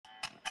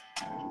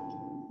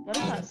What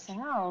is that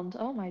sound?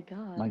 Oh my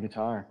God. My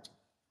guitar.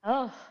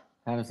 Oh,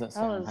 How does that that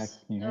sound? How was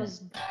can you that hear it?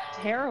 was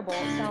terrible.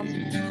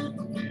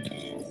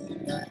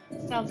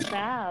 It sounds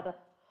bad.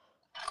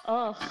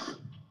 Oh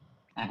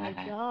my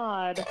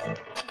God.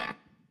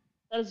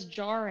 That is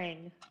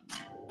jarring.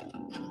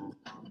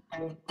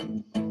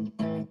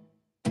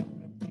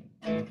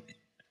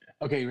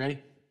 Okay, you ready?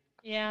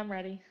 Yeah, I'm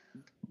ready.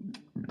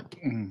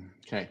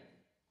 Okay.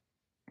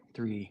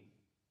 3,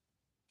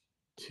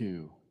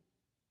 2,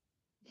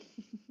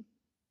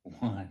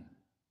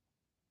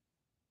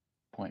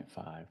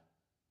 1.5,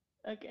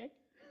 Okay.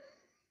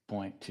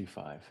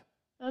 0.25,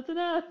 That's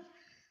enough.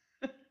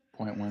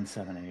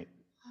 0.178.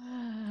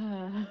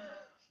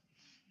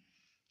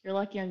 You're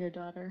lucky I'm your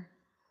daughter.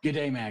 Good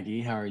day,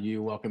 Maggie. How are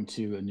you? Welcome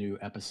to a new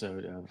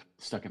episode of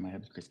Stuck in My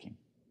Head with Chris King.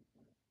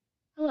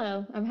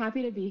 Hello, I'm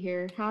happy to be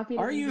here. Happy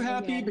to Are be you here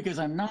happy? again. Because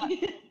I'm not.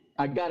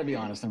 I got to be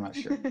honest, I'm not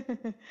sure.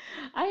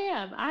 I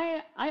am.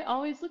 I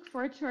always look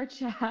forward to our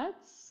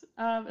chats,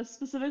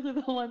 specifically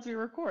the ones we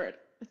record.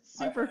 It's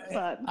I, super I,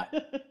 fun. I,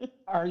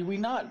 are we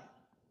not?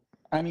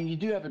 I mean, you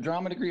do have a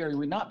drama degree. Are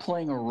we not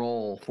playing a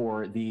role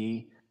for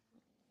the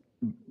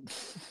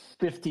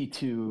 50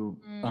 to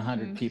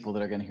 100 Hmm. people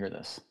that are going to hear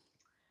this?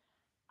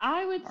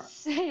 I would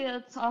say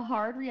it's a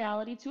hard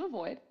reality to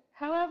avoid.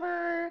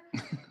 However,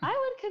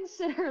 I would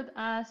consider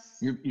us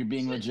You're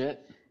being two,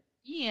 legit?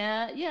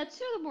 yeah,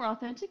 two of the more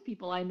authentic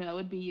people I know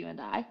would be you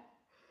and I.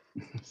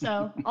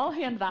 So I'll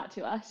hand that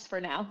to us for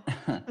now.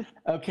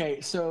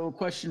 Okay, so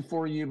question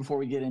for you before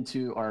we get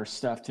into our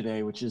stuff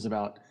today, which is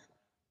about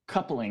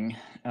coupling.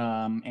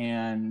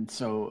 And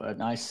so a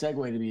nice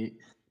segue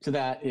to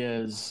that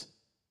is,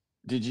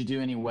 did you do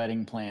any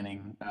wedding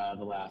planning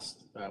the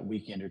last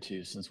weekend or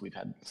two since we've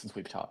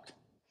talked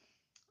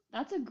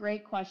That's a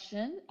great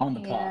question. on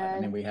the pod? I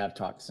mean, And we have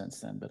talked since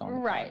then, but on the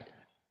pod. right,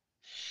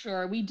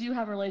 sure, we do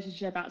have a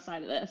relationship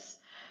outside of this.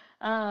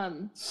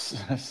 Um,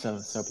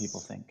 So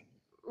people think.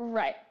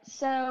 right.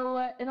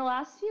 So in the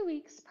last few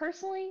weeks,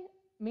 personally,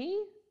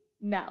 me,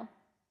 no.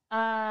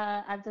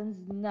 I've done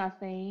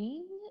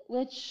nothing,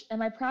 which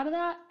am I proud of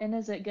that? And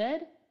is it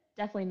good?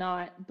 Definitely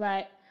not.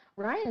 But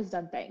Ryan has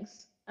done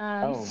things.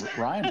 Oh,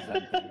 Ryan's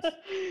done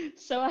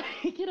things. So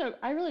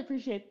I really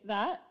appreciate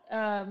that.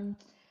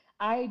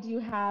 I do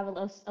have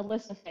a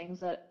list of things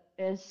that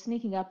is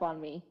sneaking up on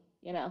me,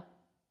 you know,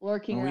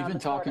 lurking And around the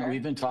we've corner.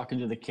 been talking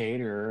to the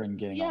caterer and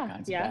getting all Yeah,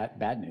 kinds of yeah.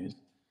 bad news.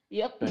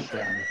 Yep.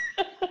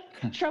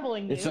 But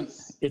Troubling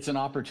news. it's an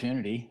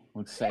opportunity.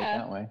 Let's say it Yeah.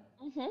 that way.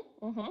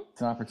 Mm-hmm.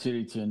 It's an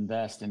opportunity to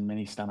invest in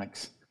many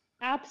stomachs.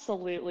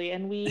 Absolutely.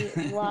 And we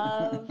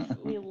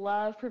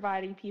love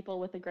providing people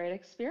with a great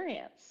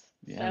experience.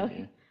 Yeah, So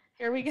you.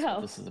 here we That's what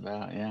go. this is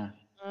about. Yeah.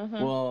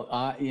 Mm-hmm.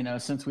 Well,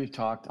 since we've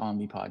talked on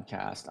the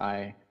podcast,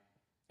 I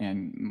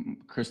and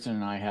Kristen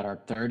and I had our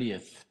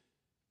 30th Yeah.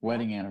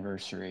 wedding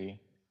anniversary,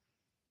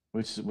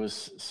 which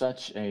was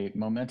such a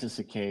momentous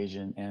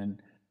occasion. And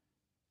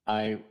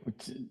I,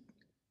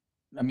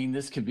 I mean,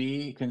 this could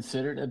be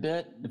considered a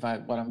bit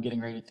what I'm getting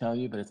ready to tell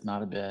you, but it's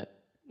not a bit.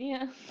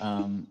 Yeah.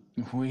 Um,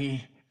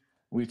 we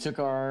we took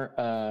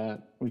our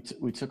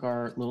we took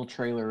our little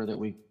trailer that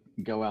we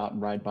go out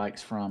and ride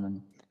bikes from,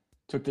 and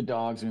took the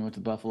dogs, and we went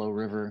to Buffalo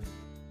River.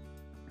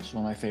 It's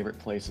one of my favorite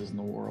places in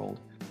the world.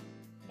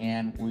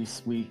 And we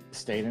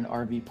stayed in an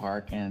RV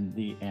park, and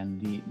the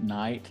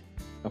night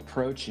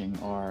approaching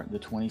the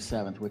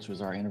 27th, which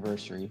was our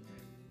anniversary,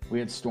 we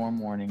had storm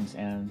warnings,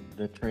 and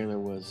the trailer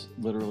was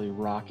literally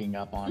rocking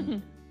up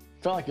on.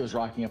 Felt like it was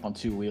rocking up on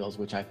two wheels,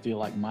 which I feel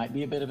like might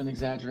be a bit of an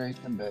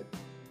exaggeration, but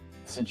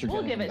since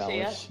We'll give it to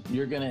you.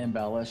 you're going to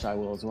embellish, I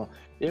will as well.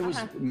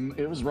 Uh-huh.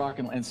 It was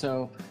rocking, and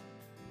so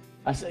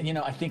I said,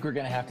 I think we're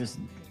going to have to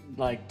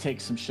like take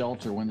some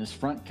shelter when this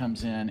front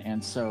comes in,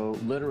 and so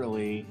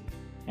literally,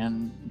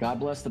 and God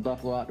bless the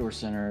Buffalo Outdoor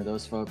Center,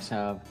 those folks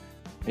have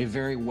a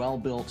very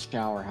well-built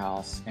shower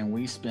house, and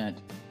we spent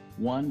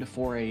 1 to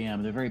 4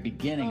 a.m. the very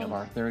beginning of Oh,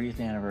 our 30th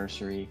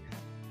anniversary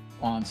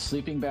on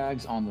sleeping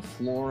bags on the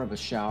floor of a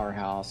shower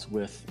house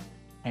with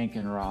Hank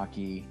and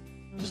Rocky,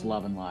 just mm.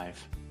 loving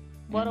life,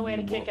 What a and way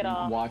to kick it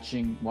off.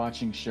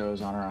 watching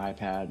shows on our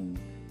iPad and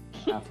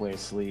halfway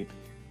asleep.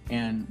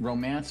 And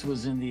romance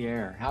was in the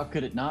air. How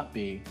could it not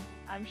be?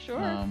 I'm sure.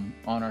 On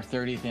our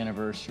 30th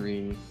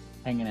anniversary,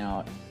 hanging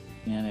out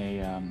in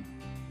a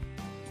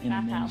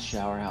men's Bathhouse.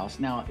 shower house.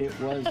 Now it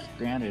was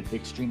granted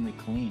extremely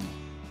clean,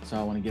 so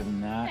I want to give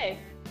them that. Hey.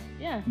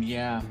 Yeah.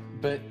 Yeah,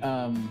 but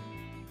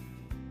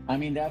I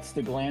mean, that's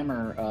the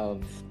glamour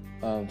of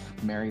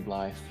married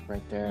life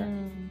right there.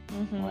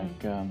 Mm-hmm. Like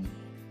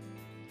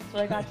That's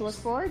what I got to look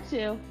forward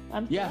to.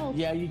 I'm thrilled.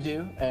 yeah, you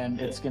do,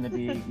 and it's going to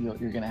be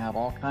you're going to have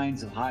all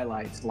kinds of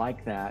highlights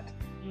like that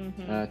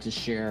Mm-hmm. to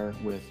share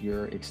with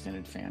your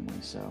extended family.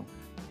 So,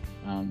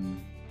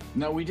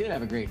 no, we did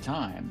have a great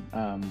time,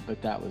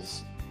 but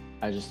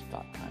I just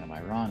thought kind of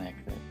ironic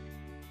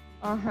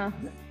Uh-huh.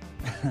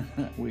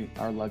 that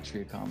our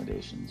luxury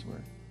accommodations were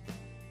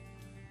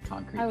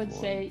concrete I would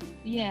floor. say,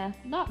 yeah,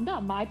 not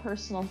my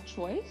personal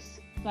choice,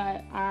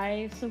 but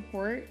I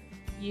support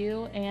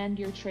you and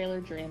your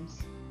trailer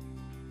dreams.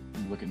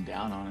 looking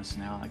down on us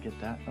now. I get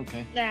that.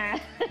 Okay. Nah.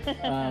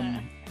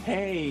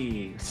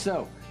 Hey,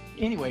 so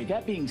anyway,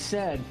 that being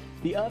said,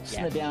 the ups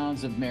and the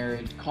downs of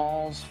marriage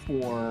calls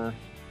for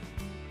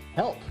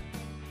help.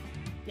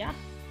 Yeah.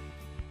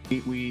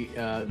 We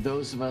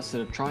those of us that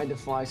have tried to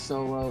fly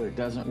solo, it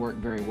doesn't work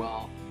very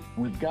well.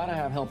 We've got to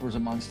have helpers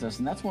amongst us,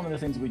 and that's one of the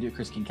things we do at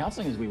Chris King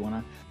Counseling is we want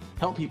to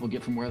help people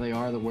get from where they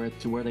are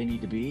to where they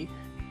need to be.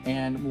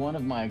 And one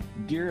of my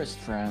dearest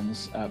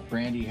friends,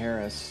 Brandi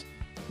Harris,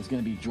 is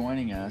going to be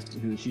joining us.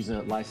 She's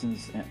a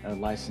licensed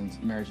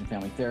marriage and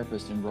family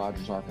therapist in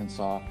Rogers,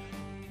 Arkansas,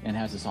 and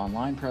has this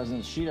online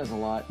presence. She does a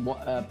lot.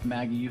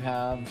 Maggie, you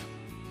have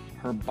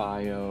her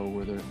bio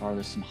where are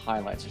there some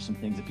highlights or some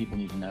things that people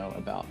need to know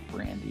about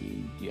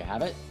Brandi? Do you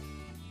have it?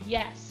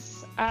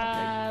 Yes.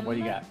 Okay. What do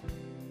you got?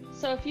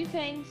 So a few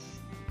things.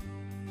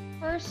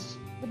 First,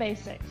 the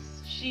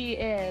basics. She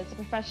is a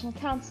professional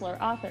counselor,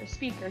 author,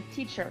 speaker,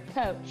 teacher,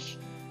 coach.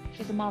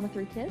 She's a mom of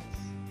 3 kids,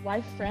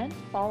 wife, friend,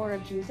 follower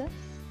of Jesus.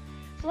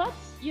 So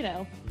that's,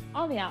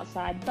 on the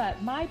outside.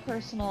 But my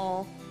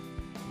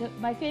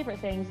favorite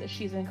things that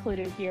she's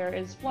included here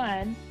is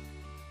one,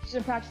 she's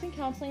been practicing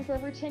counseling for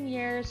over 10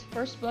 years,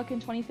 first book in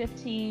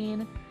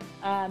 2015.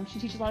 She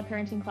teaches a lot of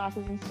parenting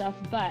classes and stuff,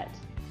 but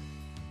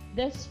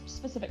this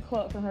specific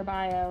quote from her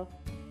bio,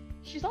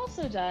 she's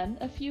also done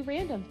a few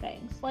random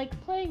things, like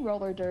playing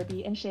roller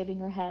derby and shaving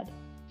her head.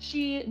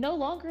 She no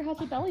longer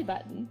has a belly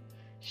button.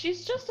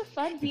 She's just a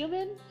fun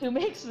human who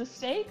makes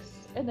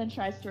mistakes and then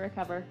tries to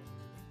recover.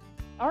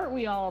 Aren't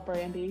we all,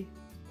 Brandi?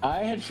 I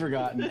had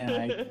forgotten, and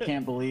I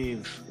can't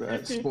believe,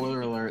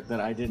 spoiler alert,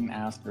 that I didn't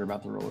ask her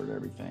about the roller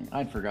derby thing.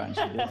 I'd forgotten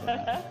she did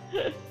that.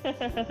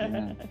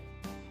 Yeah.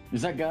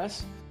 Is that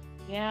Gus?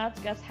 Yeah, it's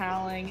Gus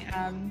howling.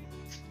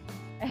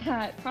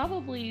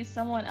 Probably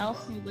someone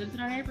else who lives in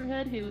our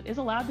neighborhood who is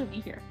allowed to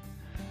be here.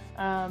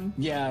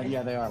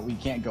 Yeah, they are. We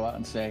can't go out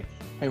and say,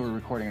 hey, we're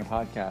recording a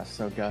podcast,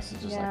 so Gus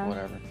is just like,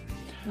 whatever.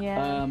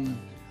 Yeah.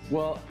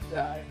 Well,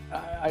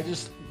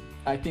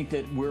 I think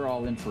that we're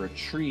all in for a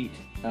treat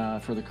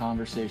for the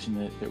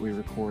conversation that we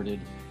recorded.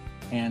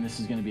 And this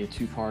is going to be a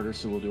 2-parter,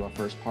 so we'll do our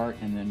first part,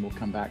 and then we'll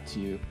come back to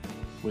you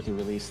with a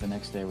release the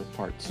next day with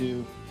part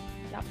 2.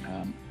 Yep.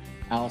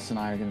 Allison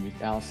and I are going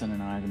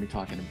to be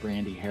talking to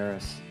Brandi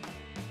Harris.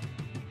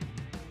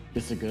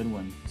 It's a good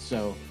one.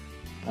 So,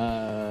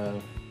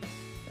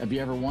 have you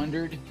ever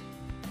wondered,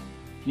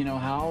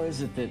 how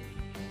is it that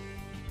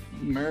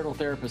marital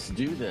therapists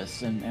do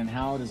this, and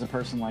how does a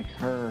person like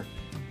her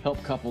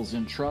help couples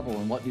in trouble,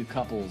 and what do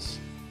couples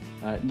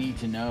need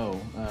to know,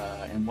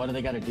 and what do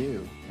they got to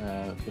do,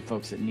 the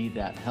folks that need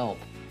that help?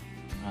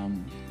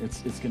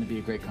 It's going to be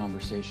a great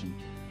conversation.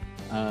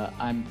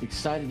 I'm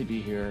excited to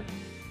be here.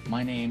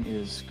 My name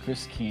is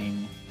Chris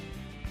King.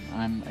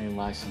 I'm a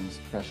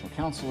licensed professional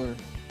counselor.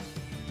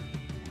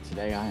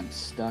 Today I am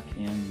stuck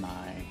in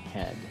my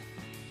head.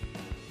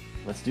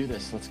 Let's do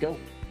this. Let's go.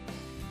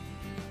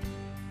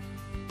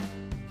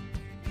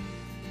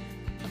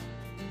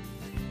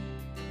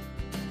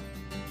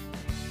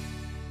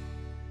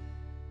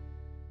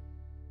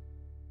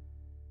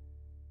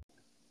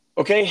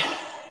 Okay.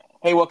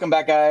 Hey, welcome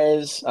back,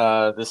 guys.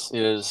 This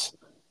is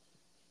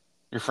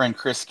your friend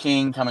Chris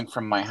King coming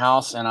from my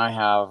house, and I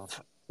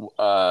have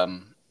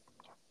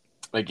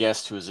a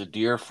guest who is a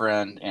dear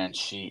friend, and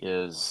she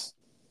is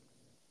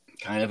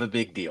kind of a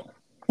big deal.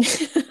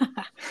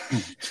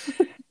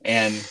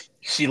 and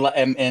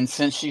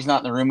since she's not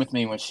in the room with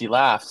me when she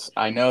laughs,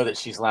 I know that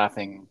she's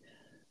laughing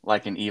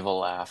like an evil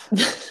laugh.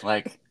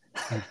 Like,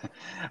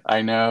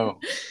 I know.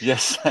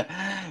 Yes, I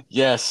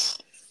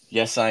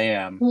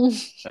am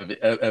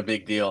a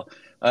big deal.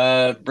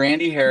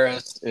 Brandi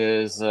Harris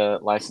is a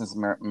licensed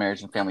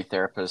marriage and family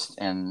therapist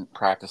and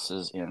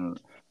practices in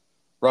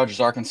Rogers,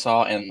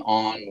 Arkansas, and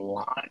online.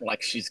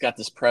 Like, she's got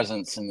this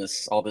presence and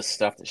all this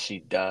stuff that she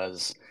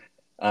does.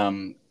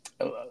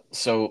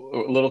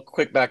 So a little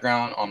quick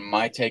background on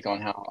my take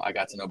on how I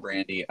got to know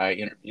Brandi. I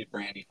interviewed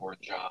Brandi for a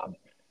job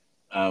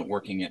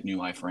working at New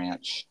Life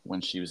Ranch when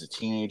she was a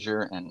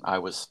teenager, and I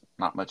was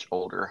not much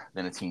older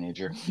than a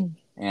teenager,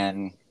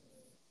 and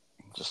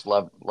just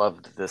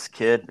loved this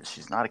kid. But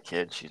she's not a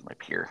kid; she's my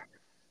peer.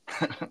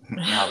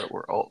 Now that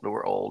we're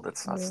old,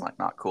 that's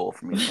not cool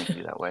for me to think of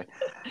you that way.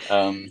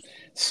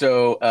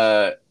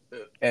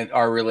 And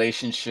our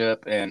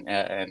relationship,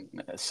 and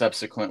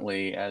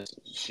subsequently, as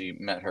she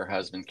met her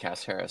husband,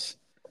 Cass Harris,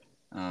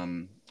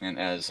 and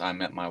as I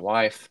met my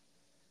wife,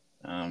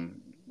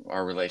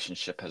 our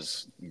relationship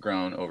has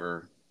grown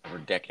over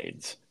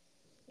decades.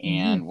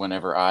 And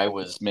whenever I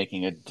was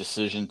making a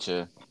decision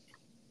to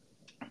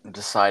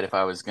decide if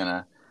I was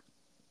gonna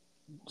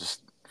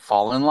just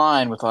fall in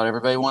line with what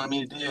everybody wanted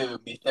me to do,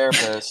 be a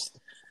therapist,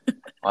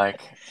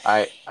 like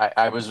I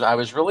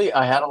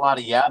had a lot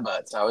of yeah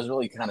buts. I was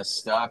really kind of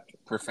stuck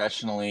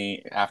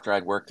professionally after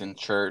I'd worked in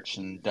church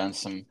and done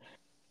some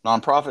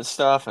nonprofit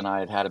stuff, and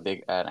I had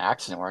an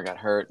accident where I got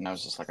hurt, and I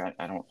was just like,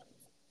 I don't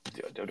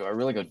do I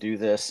really go do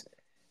this?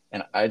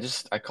 And I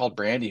called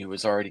Brandi, who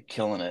was already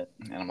killing it,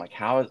 and I'm like,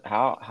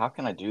 how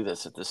can I do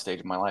this at this stage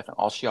of my life? And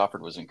all she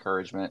offered was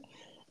encouragement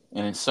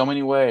And in so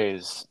many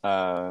ways,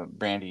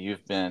 Brandi,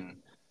 you've been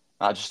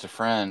not just a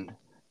friend,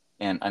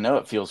 and I know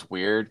it feels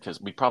weird because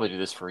we probably do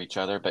this for each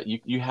other, but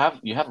you have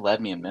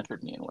led me and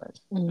mentored me in ways.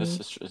 Mm-hmm.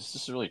 This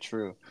is really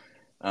true.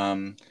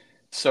 Um,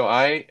 so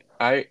I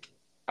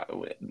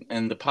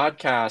and the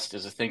podcast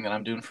is a thing that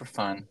I'm doing for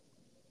fun,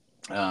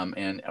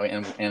 and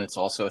it's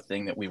also a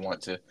thing that we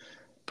want to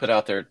put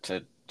out there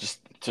to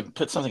just to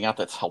put something out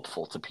that's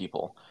helpful to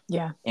people.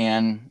 Yeah.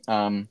 And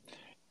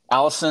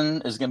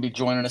Allison is going to be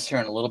joining us here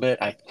in a little bit.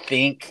 I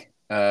think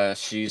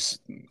she's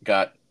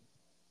got,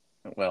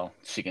 well,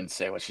 she can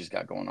say what she's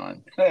got going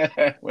on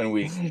when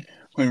we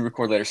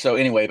record later. So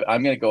anyway, but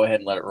I'm going to go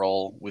ahead and let it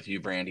roll with you,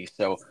 Brandi.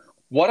 So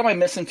what am I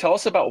missing? Tell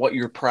us about what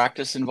your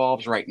practice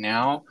involves right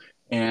now,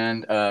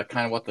 and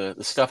kind of what the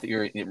stuff that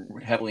you're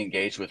heavily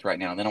engaged with right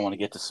now. And then I want to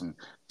get to some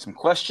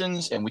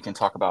questions, and we can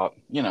talk about,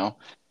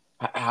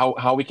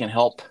 how we can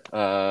help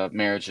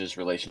marriages,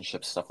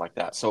 relationships, stuff like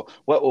that. So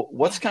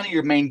what's kind of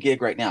your main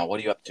gig right now? What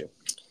are you up to?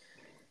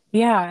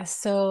 Yeah,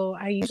 so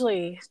I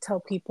usually tell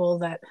people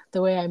that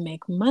the way I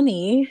make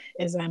money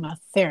is I'm a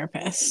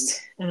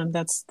therapist.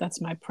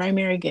 That's my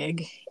primary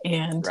gig,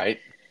 and Right.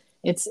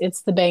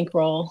 it's the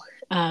bankroll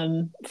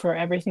for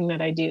everything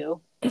that I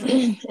do,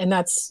 and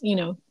that's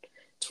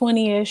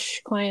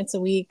 20-ish clients a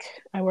week.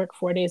 I work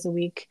 4 days a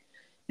week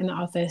in the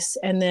office,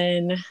 and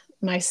then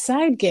my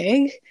side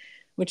gig,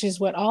 which is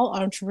what all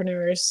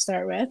entrepreneurs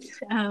start with,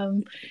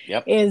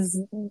 Yep. is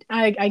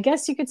I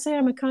guess you could say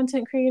I'm a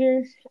content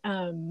creator,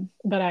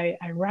 but I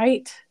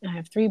write. I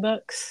have 3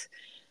 books.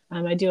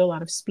 I do a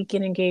lot of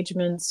speaking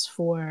engagements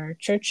for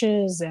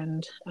churches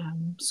and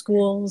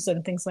schools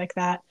and things like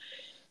that.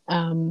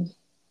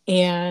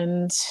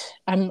 And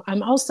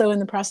I'm also in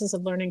the process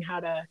of learning how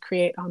to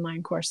create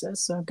online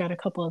courses. So I've got a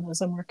couple of those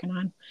I'm working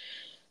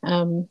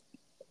on.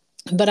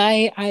 But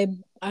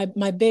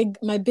my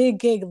big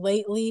gig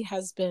lately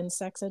has been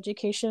sex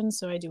education.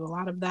 So I do a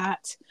lot of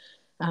that,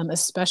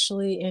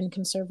 especially in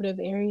conservative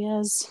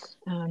areas.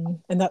 And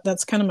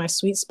that's kind of my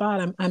sweet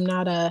spot. I'm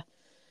not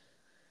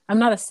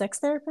a sex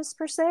therapist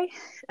per se,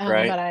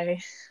 Right.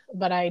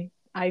 but I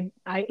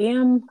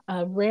am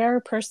a rare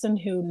person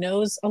who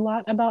knows a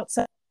lot about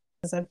sex,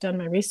 because I've done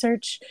my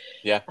research,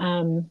 Yeah.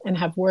 and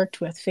have worked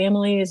with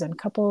families and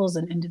couples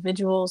and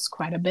individuals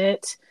quite a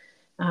bit.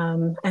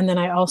 And then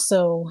I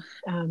also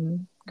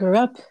grew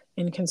up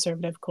in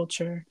conservative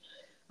culture.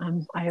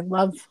 I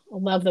love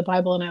the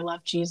Bible and I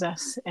love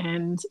Jesus,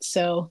 and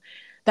so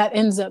that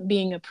ends up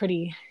being a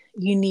pretty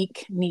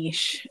unique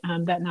niche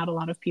that not a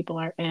lot of people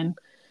are in.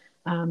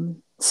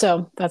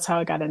 So that's how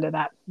I got into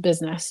that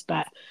business.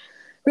 But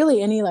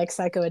really, any like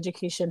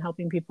psychoeducation,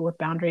 helping people with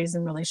boundaries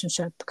and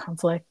relationship,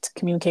 conflict,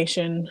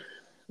 communication,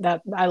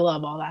 that I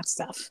love all that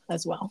stuff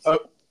as well. Oh,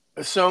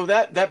 so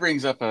that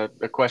brings up a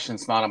question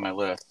that's not on my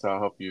list. So I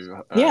hope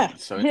you Yeah,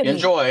 so hit me.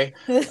 enjoy.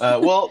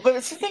 Well, but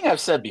it's the thing I've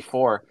said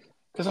before,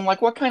 because I'm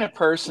like, what kind of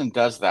person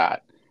does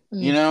that?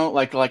 Mm,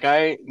 Like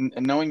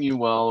knowing you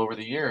well over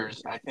the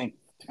years, I think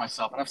to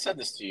myself, and I've said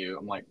this to you,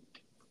 I'm like,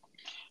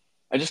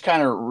 I just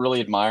kind of really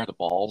admire the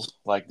balls,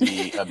 like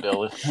the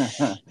ability,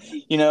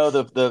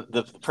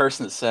 the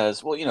person that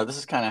says, well, this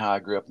is kind of how I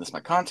grew up, and this is my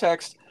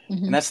context, and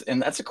mm-hmm.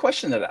 that's a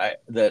question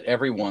that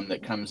everyone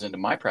that comes into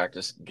my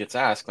practice gets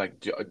asked, like,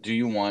 do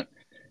you want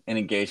an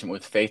engagement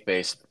with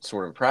faith-based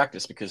sort of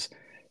practice? Because,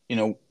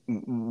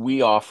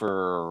 we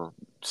offer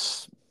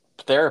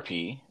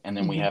therapy, and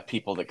then we Mm-hmm. have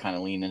people that kind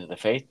of lean into the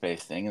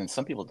faith-based thing, and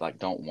some people like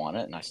don't want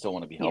it, and I still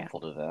want to be Yeah,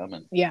 helpful to them,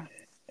 and yeah,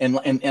 and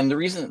the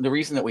reason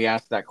that we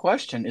asked that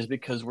question is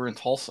because we're in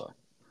Tulsa.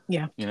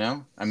 yeah,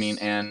 I mean,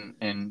 and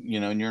and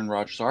you're in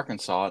Rogers,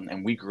 Arkansas,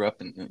 and we grew up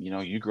in,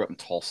 you grew up in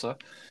Tulsa.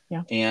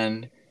 yeah,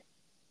 And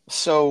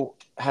so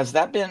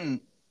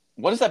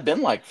what has that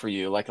been like for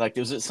you? Like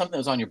was it something that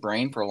was on your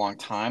brain for a long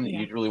time that yeah.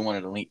 you really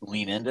wanted to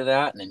lean into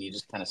that, and then you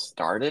just kind of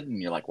started, and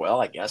you're like,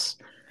 well, I guess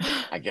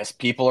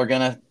people are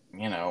gonna,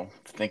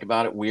 think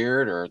about it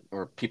weird,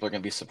 or people are gonna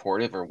be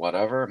supportive or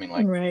whatever. I mean,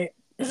 like, Right.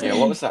 yeah,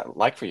 what was that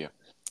like for you?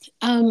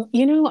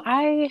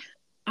 I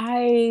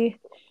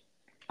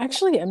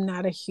actually am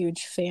not a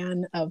huge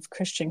fan of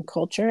Christian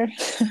culture.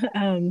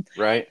 um,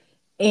 Right.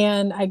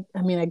 and I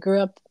mean, I grew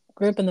up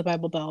in the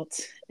Bible Belt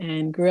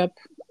and grew up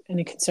in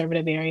a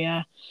conservative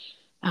area,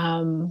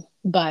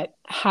 but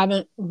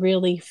haven't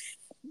really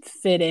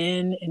fit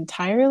in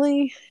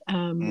entirely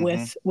Mm-hmm.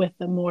 with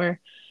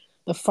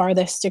the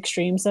farthest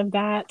extremes of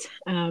that,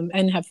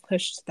 and have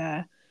pushed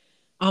the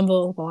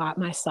envelope a lot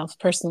myself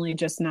personally,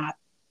 just not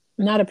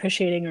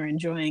appreciating or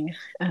enjoying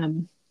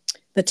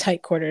the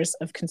tight quarters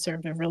of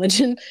conservative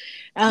religion.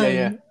 Yeah,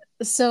 yeah. Um,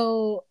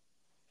 so,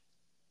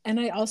 and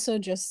I also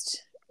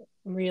just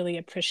really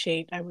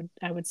appreciate, I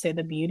would say,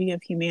 the beauty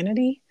of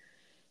humanity,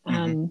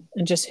 Mm-hmm.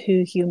 and just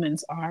who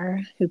humans are,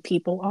 who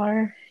people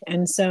are.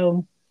 And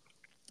so,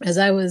 as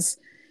I was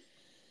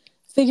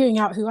figuring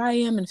out who I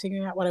am and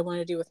figuring out what I want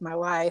to do with my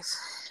life,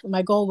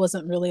 my goal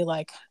wasn't really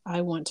like, I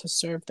want to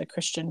serve the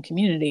Christian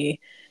community.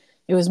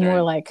 It was more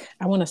Right. like,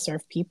 I want to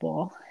serve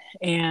people.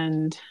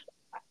 And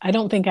I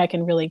don't think I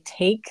can't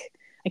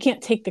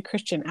take the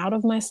Christian out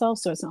of myself.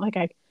 So it's not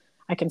like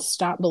can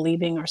stop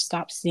believing or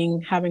stop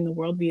seeing, having the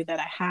worldview that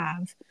I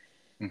have.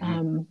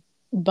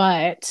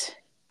 But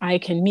I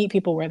can meet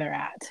people where they're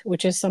at,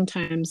 which is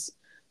sometimes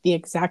the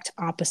exact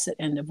opposite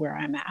end of where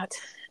I'm at.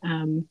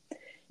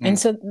 And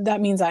so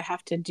that means I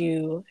have to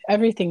do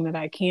everything that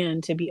I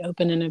can to be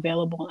open and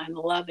available and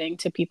loving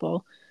to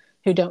people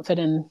who don't fit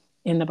in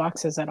the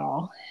boxes at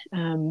all.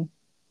 And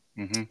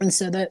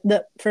so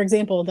for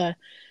example, the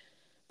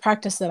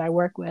practice that I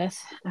work with,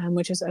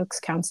 which is Oaks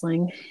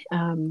Counseling,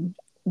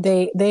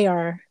 they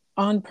are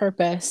on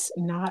purpose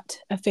not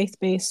a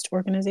faith-based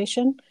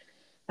organization,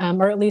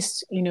 or at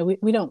least,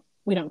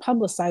 we don't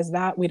publicize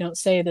that. We don't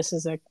say this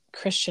is a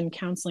Christian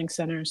counseling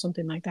center or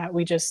something like that.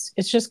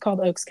 It's just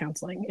called Oaks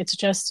Counseling. It's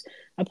just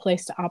a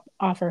place to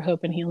offer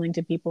hope and healing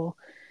to people.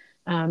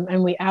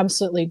 And we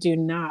absolutely do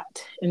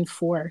not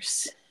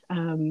enforce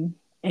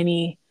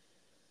any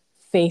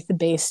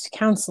faith-based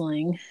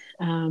counseling.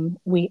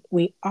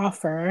 We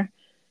offer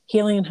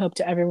healing and hope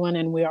to everyone,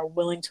 and we are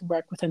willing to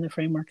work within the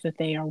framework that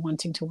they are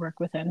wanting to work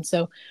within.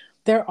 So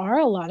there are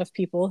a lot of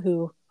people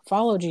who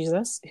follow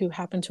Jesus who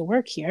happen to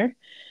work here.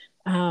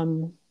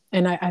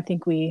 And I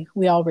think we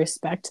all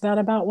respect that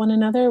about one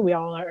another. We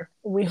all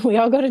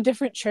go to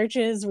different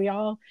churches. We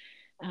all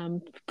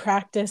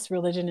practice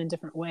religion in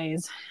different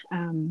ways.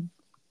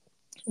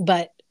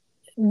 But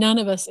none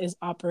of us is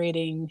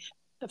operating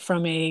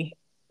from a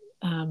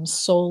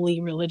solely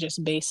religious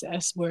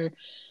basis. We're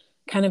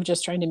kind of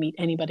just trying to meet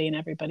anybody and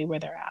everybody where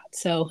they're at.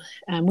 So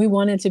we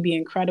wanted to be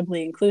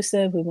incredibly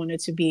inclusive. We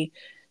wanted to be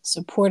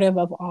supportive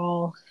of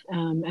all,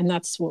 and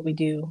that's what we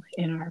do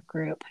in our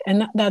group.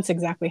 And that's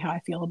exactly how I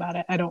feel about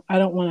it. I don't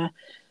want to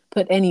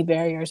put any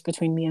barriers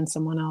between me and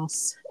someone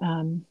else.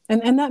 And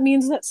that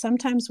means that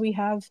sometimes we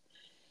have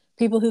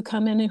people who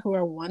come in who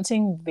are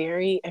wanting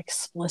very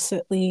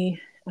explicitly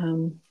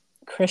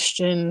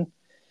Christian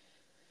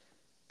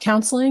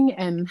counseling,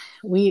 and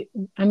we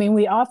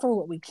offer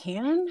what we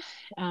can,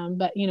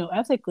 but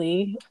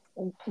ethically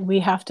we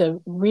have to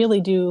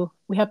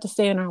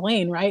stay in our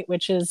lane, right?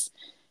 Which is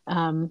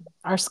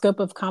our scope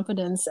of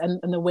competence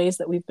and the ways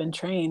that we've been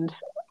trained.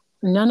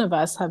 None of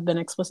us have been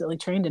explicitly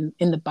trained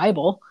in the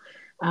Bible.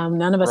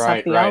 None of us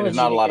have theology There's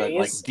not a lot degrees.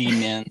 of like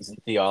demons and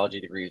theology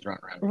degrees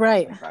running around.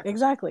 Right,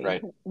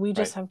 exactly. We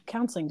just have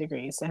counseling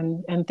degrees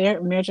and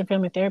marriage and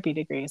family therapy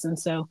degrees. And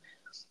so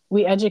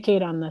we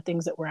educate on the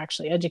things that we're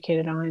actually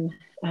educated on,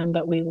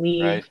 but we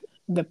leave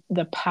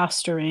the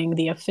pastoring,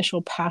 the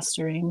official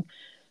pastoring,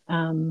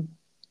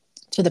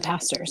 to the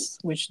pastors,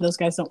 which those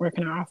guys don't work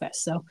in our office.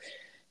 So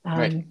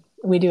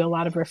we do a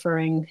lot of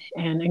referring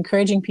and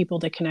encouraging people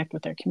to connect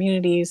with their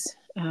communities.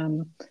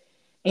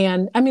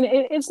 And I mean,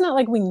 it's not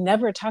like we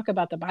never talk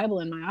about the Bible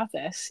in my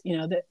office.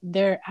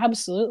 There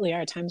absolutely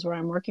are times where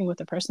I'm working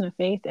with a person of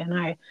faith,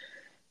 and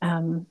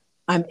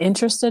I'm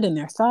interested in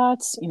their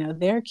thoughts.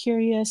 They're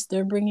curious.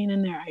 They're bringing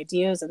in their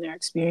ideas and their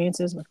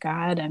experiences with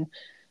God, and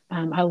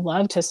I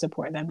love to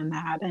support them in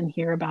that and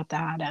hear about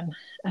that,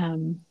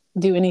 and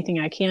do anything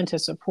I can to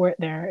support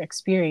their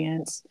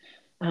experience.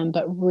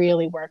 But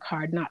really work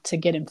hard not to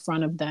get in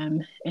front of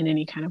them in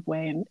any kind of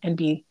way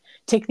and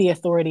take the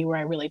authority where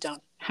I really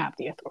don't have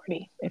the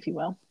authority, if you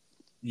will.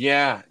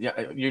 Yeah.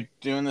 You're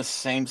doing the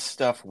same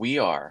stuff we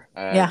are.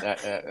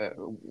 I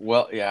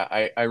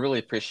really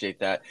appreciate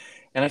that.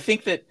 And I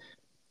think that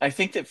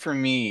for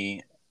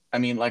me, I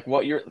mean, like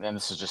and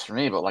this is just for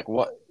me, but like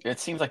it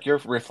seems like you're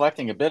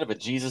reflecting a bit of a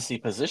Jesus-y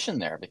position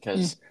there,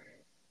 because,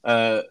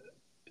 I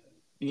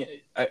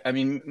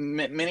mean,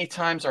 many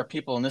times our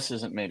people, and this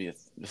isn't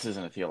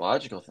a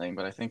theological thing,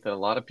 but I think that a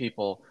lot of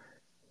people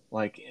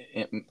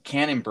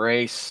can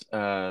embrace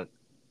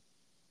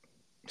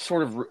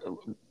sort of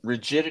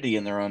rigidity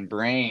in their own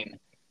brain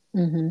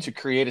to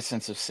create a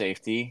sense of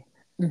safety.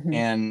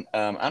 And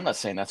I'm not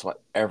saying that's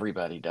what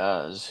everybody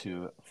does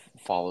who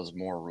follows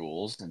more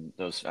rules, and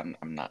those I'm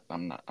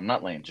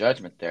not laying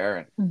judgment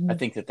there. And I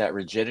think that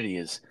rigidity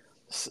is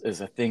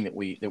a thing that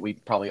we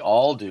probably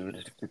all do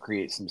to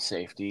create some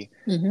safety.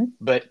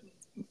 But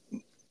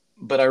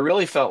I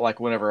really felt like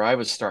whenever I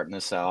was starting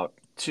this out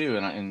too,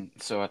 and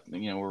so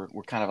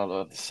we're kind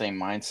of the same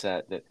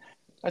mindset, that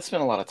I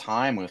spent a lot of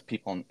time with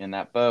people in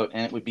that boat,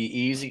 and it would be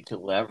easy to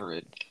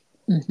leverage.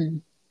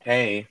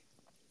 Hey,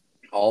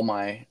 all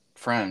my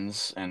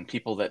friends and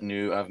people that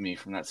knew of me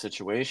from that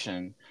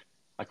situation,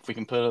 like if we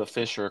can put a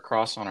fish or a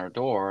cross on our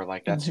door,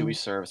 like that's who we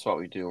serve, it's what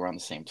we do, we're on the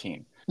same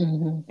team.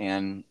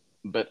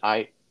 But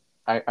I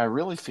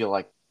really feel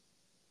like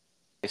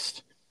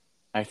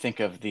I think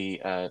of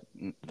the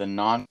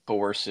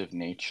non-coercive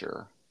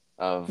nature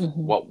of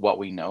what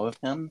we know of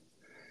him.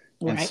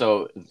 And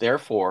so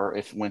therefore,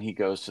 when he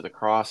goes to the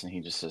cross and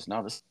he just says,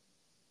 no, this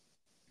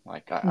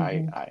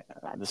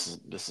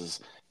this is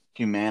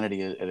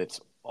humanity at its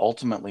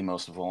ultimately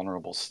most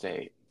vulnerable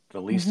state, the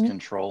least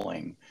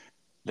controlling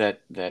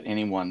that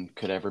anyone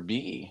could ever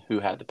be, who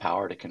had the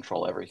power to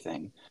control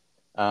everything.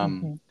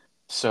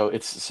 So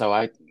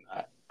I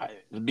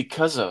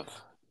because of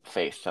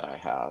faith that I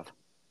have,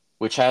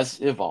 which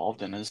has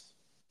evolved and is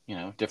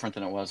different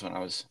than it was when I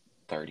was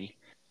 30.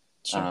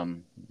 Sure.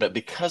 But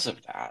because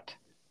of that,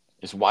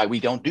 is why we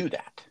don't do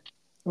that.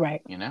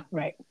 Right. You know?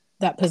 Right.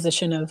 That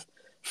position of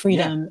Yeah.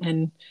 freedom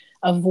and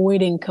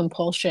avoiding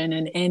compulsion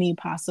in any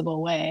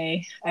possible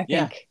way. I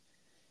Yeah. think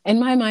in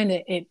my mind,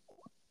 it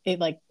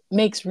like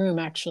makes room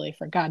actually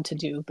for God to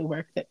do the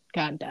work that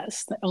God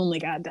does, that only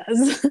God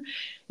does,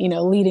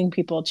 leading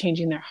people,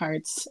 changing their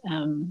hearts,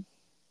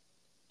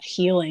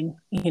 healing,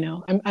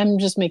 I'm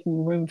just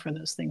making room for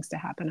those things to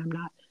happen. I'm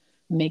not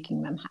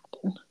making them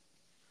happen.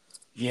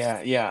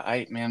 Yeah.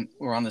 Yeah. Man,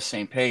 we're on the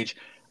same page.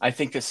 I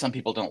think that some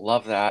people don't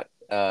love that,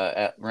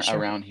 Sure.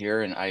 around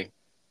here.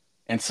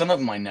 And some of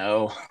them I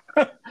know,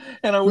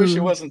 and I wish it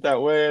Mm. wasn't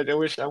that way. I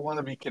wish I want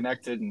to be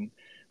connected.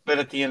 But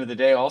at the end of the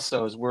day,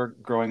 also, as we're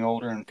growing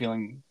older and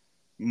feeling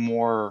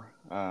more,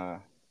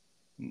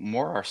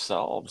 more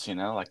ourselves,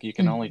 like you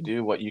can only Mm-hmm.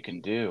 do what you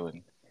can do,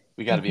 and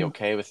we got to be Mm-hmm.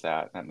 okay with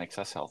that. That makes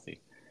us healthy.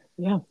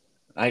 Yeah.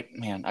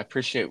 Man, I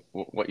appreciate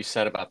what you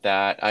said about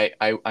that.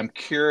 I'm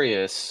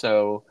curious.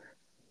 So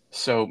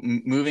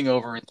moving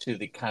over into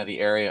the kind of the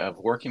area of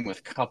working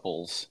with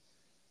couples,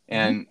 Mm-hmm.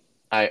 and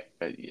I,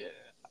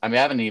 I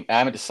mean, I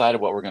haven't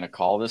decided what we're going to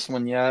call this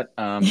one yet.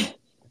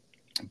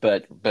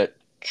 But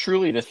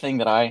truly, the thing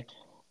that I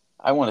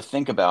want to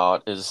think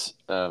about is,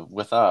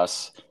 with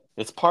us,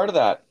 it's part of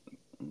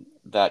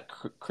that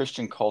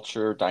Christian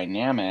culture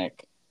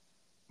dynamic,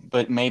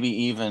 but maybe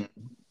even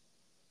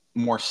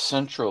more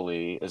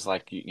centrally is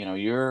like,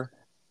 you're,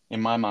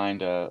 in my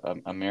mind,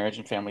 a marriage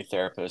and family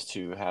therapist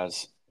who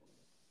has,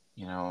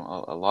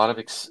 a lot of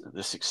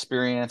this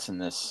experience and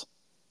this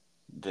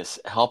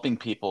helping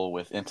people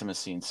with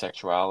intimacy and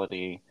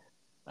sexuality,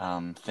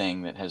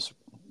 thing that has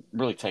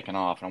really taken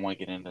off. And I want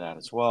to get into that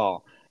as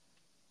well.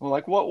 Well,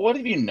 like, what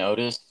have you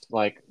noticed?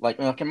 Like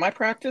in my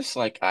practice,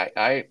 like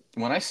I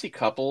when I see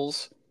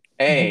couples,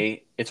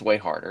 Mm-hmm. it's way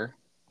harder,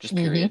 just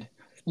Mm-hmm. period.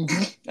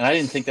 Mm-hmm. And I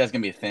didn't think that's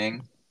gonna be a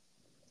thing.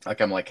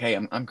 Like, I'm like, hey,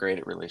 I'm great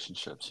at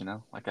relationships,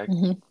 Like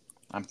Mm-hmm.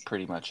 I'm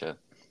pretty much a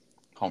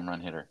home run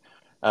hitter.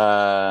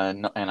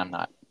 No, and I'm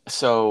not.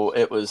 So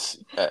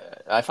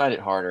I find it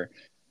harder.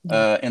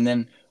 Yeah. And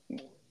then,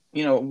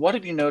 what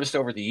have you noticed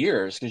over the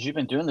years? Because you've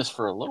been doing this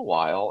for a little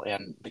while,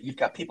 but you've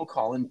got people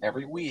calling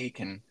every week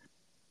and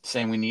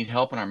saying we need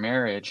help in our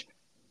marriage.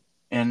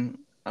 And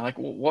I like,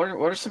 what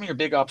are some of your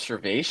big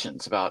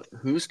observations about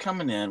who's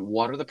coming in?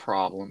 What are the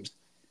problems?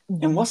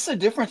 And Mm-hmm. what's the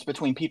difference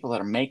between people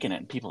that are making it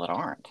and people that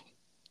aren't?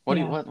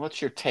 Yeah.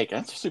 What's your take?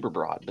 That's super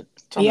broad, but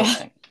tell me what you Yeah.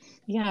 think.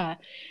 Yeah.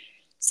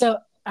 So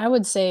I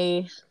would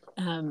say,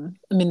 I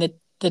mean,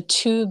 the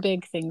two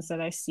big things that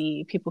I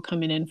see people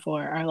coming in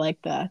for are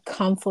like the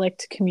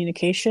conflict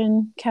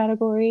communication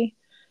category,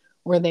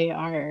 where they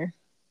are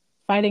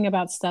fighting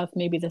about stuff,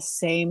 maybe the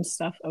same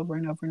stuff over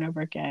and over and over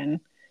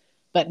again,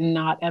 but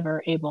not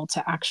ever able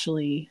to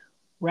actually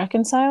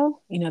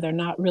reconcile. They're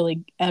not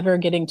really ever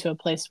getting to a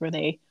place where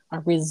they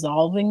are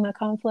resolving the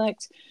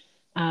conflict.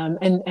 And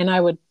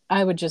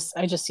I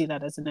just see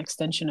that as an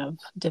extension of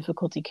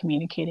difficulty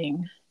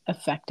communicating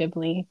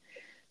effectively.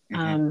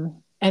 Hmm.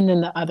 And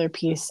then the other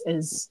piece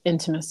is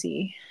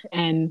intimacy.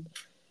 And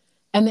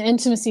the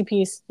intimacy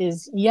piece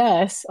is,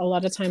 yes, a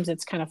lot of times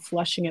it's kind of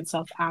flushing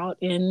itself out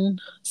in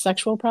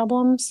sexual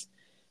problems.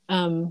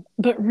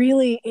 But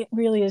really, it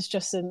really is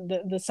just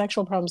the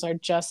sexual problems are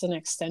just an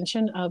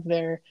extension of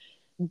their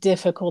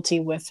difficulty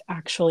with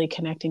actually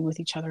connecting with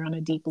each other on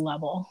a deep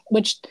level.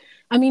 Which,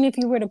 I mean, if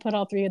you were to put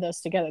all three of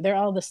those together, they're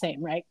all the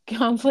same, right?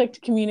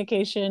 Conflict,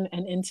 communication,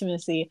 and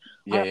intimacy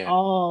Yeah, are yeah,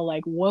 all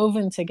like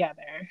woven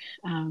together.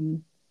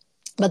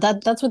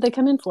 But that's what they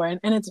come in for, and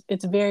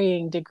it's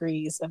varying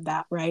degrees of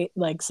that, right?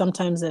 Like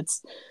sometimes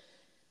it's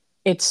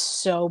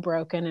so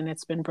broken and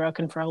it's been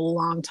broken for a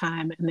long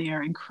time and they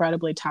are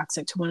incredibly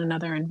toxic to one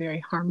another and very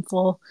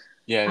harmful.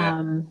 yeah,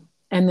 yeah.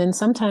 And then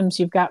sometimes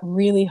you've got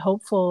really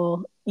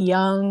hopeful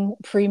young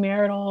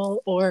premarital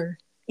or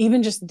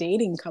even just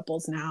dating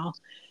couples now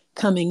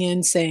coming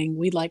in saying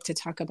we'd like to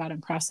talk about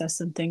and process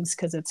some things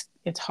because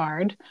it's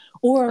hard,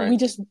 or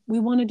Right. we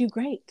want to do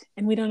great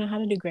and we don't know how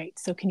to do great,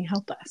 so can you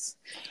help us?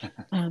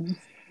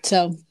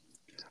 So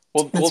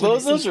Well, that's what I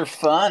those see. are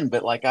fun,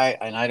 but like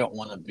I don't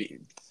want to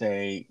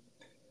say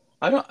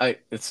I don't I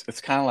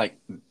it's kind of like,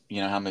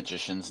 how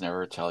magicians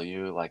never tell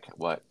you like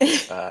what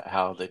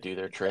how they do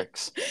their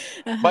tricks.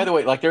 By Uh-huh. the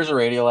way, like there's a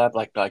Radio Lab,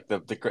 like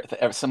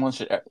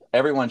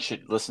everyone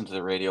should listen to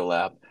the Radio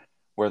Lab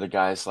where the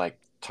guys like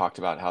talked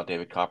about how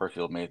David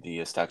Copperfield made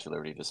the Statue of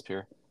Liberty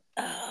disappear.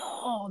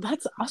 Oh,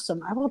 that's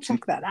awesome. I will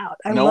check that out.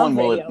 I No love one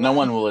will Radio no Lab.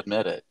 one will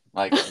admit it.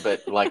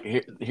 But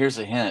here's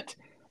a hint.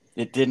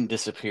 It didn't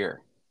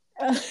disappear.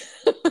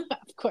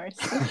 Of course.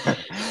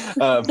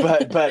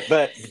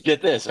 But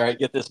get this, all right,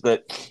 get this.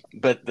 But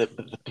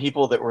the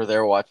people that were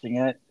there watching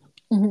it,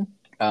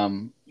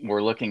 Mhm.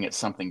 were looking at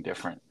something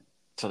different.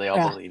 So Yeah. they all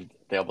Yeah.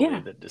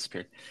 believed it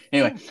disappeared.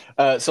 Anyway,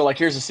 Yeah. so like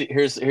here's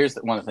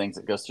one of the things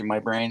that goes through my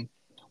brain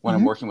when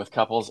I'm Hmm. working with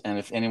couples, and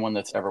if anyone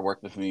that's ever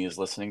worked with me is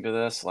listening to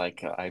this,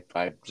 like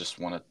I just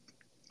want to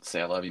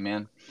say I love you,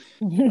 man,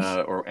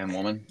 or and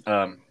woman.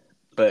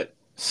 But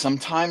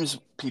sometimes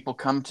people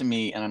come to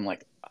me and I'm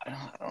like, I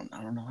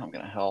don't know how I'm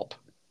gonna help.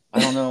 I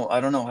don't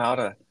know how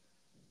to.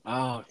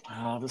 oh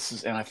wow, this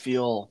is, and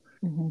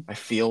Hmm. I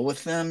feel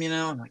with them,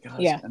 I'm like, oh,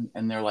 Yeah.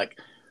 and they're like,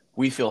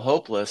 we feel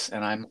hopeless,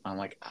 and I'm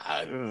like,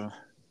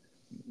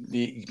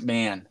 the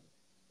man,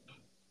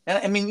 and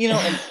I mean,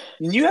 and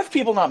you have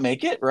people not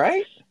make it,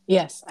 right?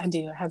 Yes, I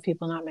do. I have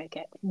people not make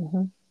it.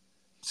 Hmm.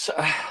 So,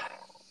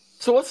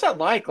 so what's that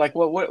like? Like,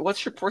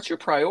 what's your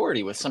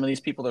priority with some of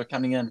these people that are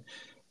coming in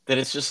that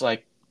it's just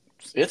like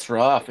it's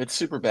rough, it's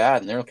super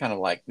bad, and they're kind of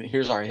like,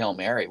 here's our Hail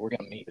Mary, we're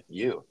gonna meet with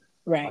you.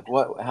 Right. Like,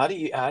 what? How do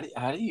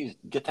you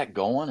get that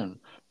going, and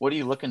what are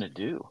you looking to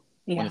do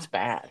when Yeah. it's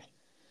bad?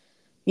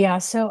 Yeah.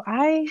 So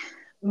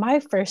my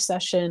first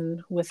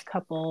session with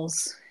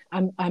couples,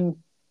 I'm, I'm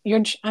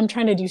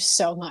trying to do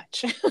so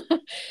much,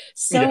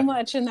 so Yeah.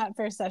 much in that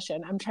first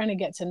session. I'm trying to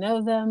get to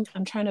know them.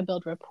 I'm trying to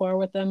build rapport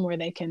with them where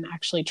they can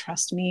actually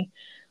trust me,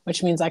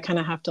 which means I kind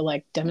of have to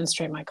like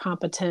demonstrate my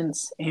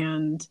competence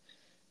and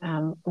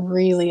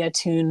really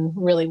attune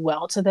really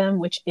well to them,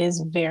 which is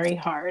very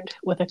hard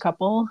with a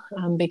couple,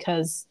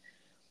 because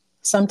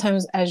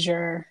sometimes as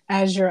you're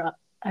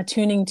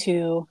attuning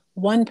to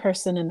one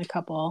person in the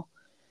couple,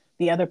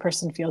 the other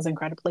person feels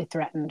incredibly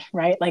threatened,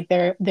 right? Like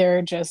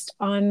they're just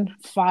on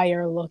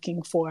fire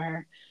looking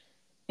for,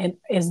 and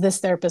is this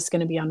therapist going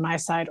to be on my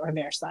side or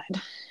their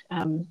side?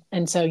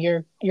 And so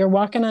you're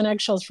walking on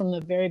eggshells from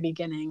the very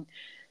beginning,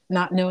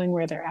 not knowing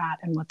where they're at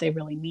and what they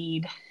really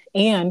need,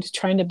 and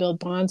trying to build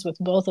bonds with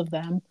both of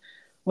them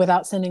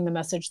without sending the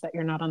message that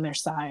you're not on their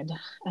side,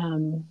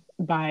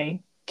 by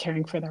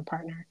caring for their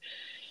partner.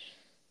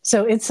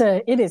 So it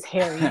is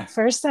hairy.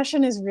 First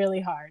session is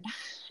really hard.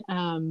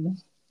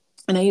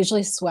 And I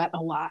usually sweat a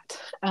lot.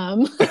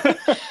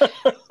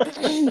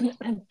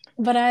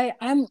 But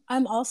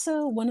I'm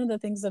also, one of the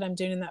things that I'm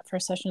doing in that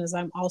first session is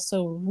I'm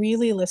also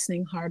really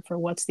listening hard for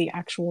what's the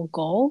actual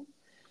goal.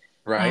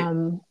 Right.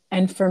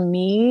 And for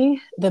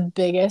me, the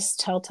biggest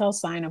telltale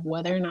sign of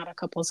whether or not a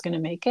couple is going to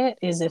make it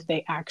is if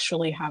they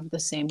actually have the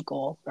same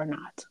goal or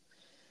not.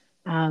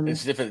 Um,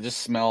 It's if it just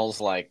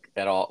smells like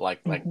at all,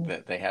 like mhm.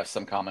 that they have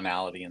some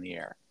commonality in the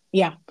air.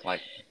 Yeah,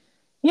 Like,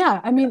 yeah.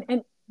 I yeah. mean,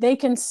 and they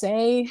can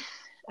say,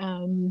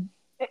 um,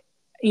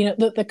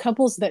 the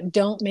couples that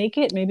don't make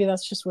it, maybe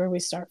that's just where we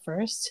start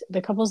first.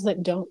 The couples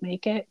that don't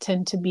make it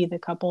tend to be the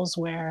couples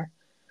where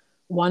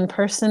one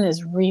person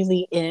is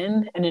really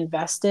in and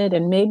invested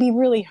and maybe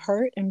really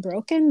hurt and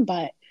broken,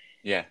 but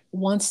Yeah.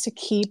 wants to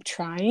keep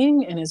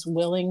trying and is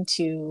willing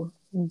to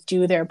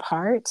do their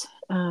part,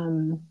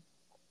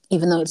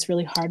 even though it's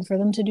really hard for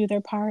them to do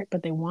their part,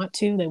 but they want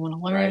to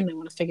learn, Right. they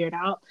want to figure it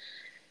out.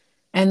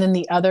 And then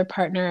the other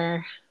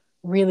partner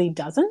really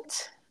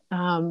doesn't,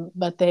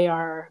 but they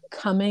are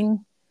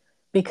coming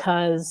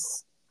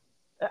because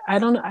I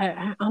don't.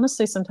 I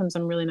honestly, sometimes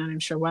I'm really not even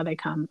sure why they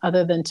come,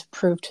 other than to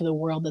prove to the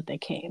world that they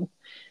came.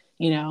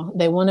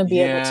 They want to be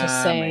able to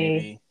Yeah, say,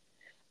 maybe.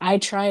 "I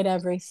tried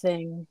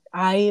everything.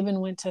 I even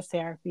went to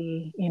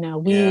therapy."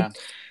 We. Yeah.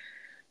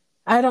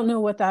 I don't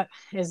know what that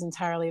is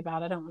entirely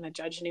about. I don't want to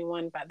judge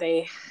anyone, but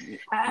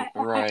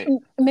Right.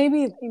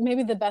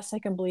 maybe the best I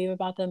can believe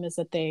about them is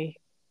that they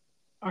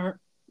aren't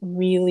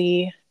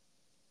really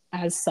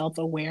as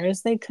self-aware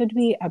as they could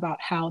be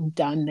about how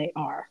done they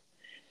are.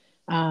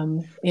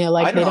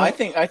 Like I don't they know. I don't.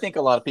 think I think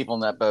a lot of people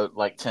in that boat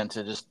like tend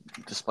to just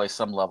display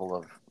some level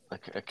of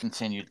like a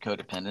continued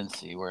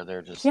codependency where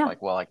they're just Yeah,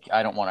 like, well,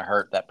 I don't want to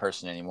hurt that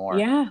person anymore,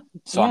 yeah,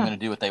 so I'm yeah. going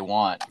to do what they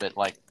want. But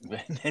like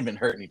they've been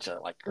hurting each other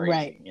like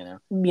Right. crazy.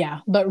 Yeah.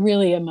 But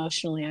really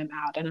emotionally, I'm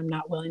out and I'm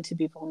not willing to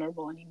be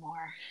vulnerable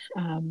anymore.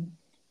 Um,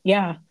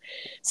 yeah.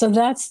 So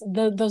those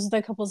are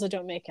the couples that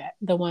don't make it.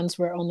 The ones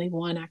where only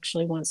one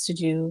actually wants to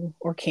do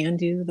or can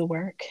do the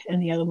work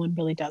and the other one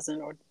really doesn't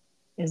or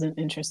isn't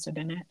interested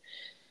in it.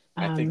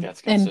 I think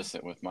that's And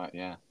consistent with my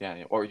yeah.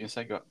 Or you can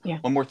say go yeah,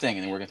 one more thing,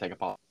 and then we're going to take a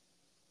pause.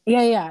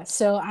 yeah.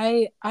 So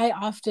I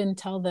often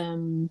tell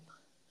them,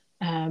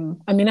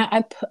 I mean,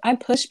 I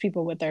push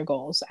people with their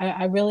goals.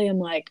 I really am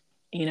like,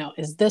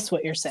 is this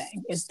what you're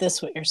saying? Is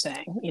this what you're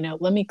saying?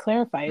 Let me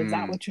clarify. Is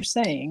that Mm, what you're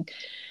saying?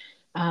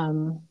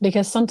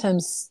 Because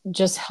sometimes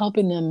just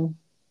helping them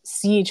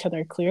see each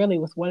other clearly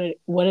with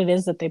what it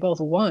is that they both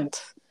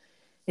want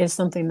is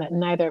something that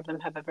neither of them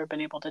have ever been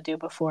able to do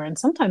before. And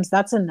sometimes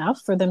that's enough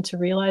for them to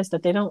realize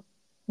that they don't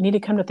need to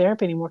come to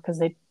therapy anymore because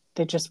they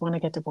just want to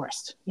get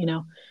divorced.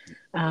 yeah.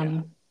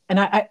 And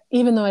I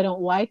even though I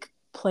don't like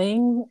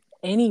playing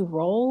any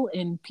role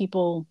in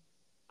people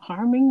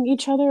harming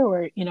each other,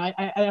 or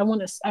I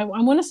want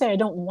to say I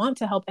don't want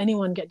to help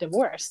anyone get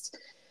divorced,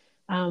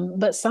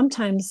 but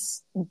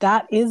sometimes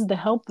that is the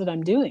help that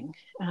I'm doing,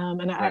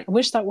 and I Right.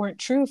 wish that weren't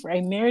true for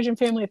a marriage and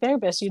family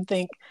therapist. You'd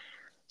think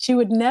she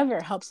would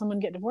never help someone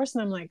get divorced,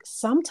 and I'm like,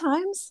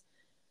 sometimes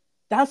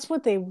that's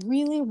what they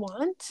really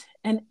want,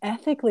 and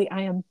ethically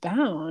I am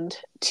bound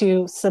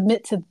to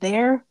submit to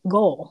their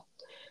goal.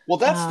 Well,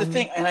 that's the um,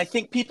 thing, and I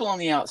think people on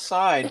the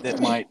outside that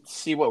might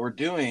see what we're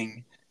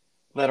doing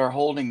that are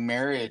holding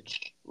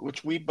marriage,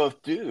 which we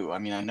both do. I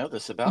mean, I know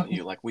this about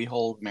you. Like we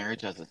hold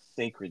marriage as a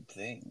sacred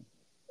thing.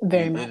 I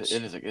very mean, it much.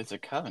 is it's a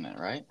covenant,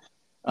 right?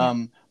 Yeah.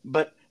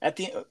 But at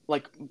the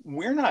like,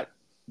 we're not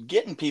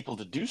getting people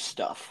to do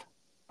stuff.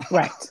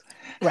 Right.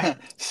 Right.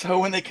 So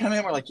when they come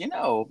in, we're like,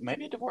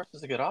 maybe a divorce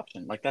is a good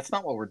option. Like, that's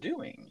not what we're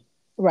doing.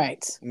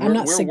 Right. I'm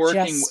not We're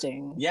working.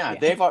 suggesting. Yeah,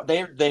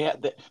 Yeah.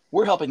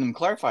 we're helping them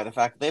clarify the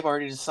fact that they've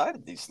already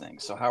decided these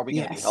things. So how are we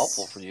going to be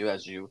helpful for Yes. you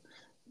as you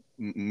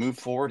move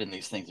forward in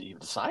these things that you've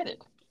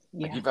decided?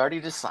 Like, Yeah. you've already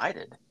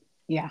decided.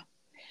 Yeah.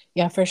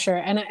 Yeah, for sure.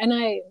 And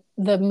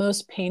the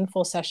most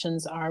painful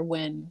sessions are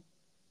when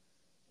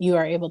you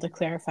are able to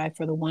clarify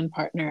for the one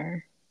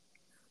partner.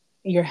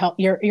 You're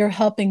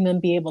helping them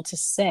be able to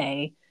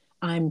say,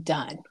 I'm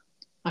done.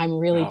 I'm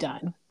really Oh,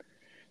 done.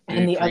 And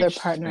dude, the other preach,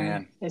 partner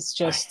man. is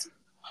I just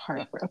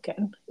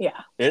heartbroken. Yeah.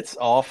 It's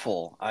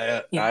awful.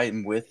 Yeah.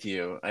 I'm with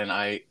you, and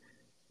I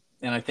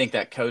think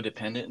that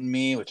codependent in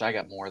me, which I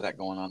got more of that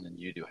going on than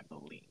you do, I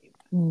believe,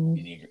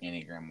 Mm.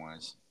 Enneagram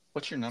wise.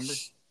 What's your number?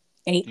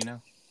 Do you 8.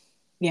 know?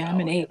 Yeah, I'm Oh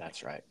an yeah, 8.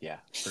 that's right. Yeah,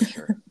 for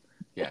sure.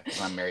 Yeah, because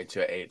I'm married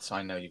to an 8, so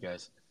I know you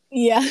guys.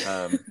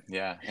 Yeah.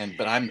 Yeah,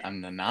 but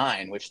I'm the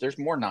 9, which there's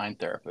more 9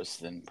 therapists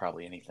than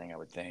probably anything I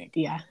would think.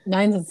 Yeah.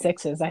 9s and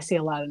 6s. I see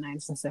a lot of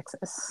 9s and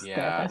 6s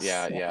Yeah, therapists.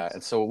 yeah, Yeah. yeah.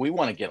 And so we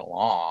want to get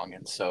along,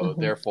 and so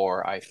Mm-hmm.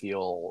 therefore I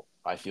feel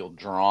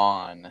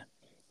drawn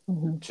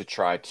Mm-hmm. to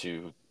try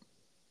to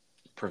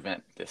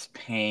prevent this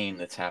pain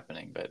that's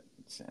happening, but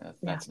Yeah.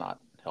 that's not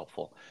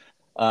helpful.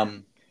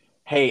 Um,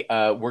 hey,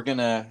 we're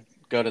gonna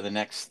go to the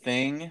next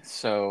thing,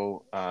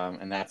 so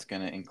and that's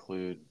gonna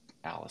include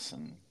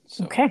Allison.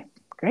 So Okay.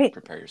 Great.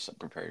 prepare yourself.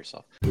 Prepare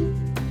yourself.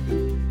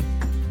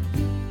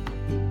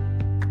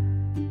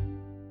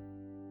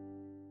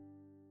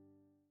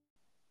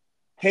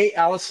 Hey,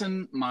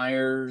 Allison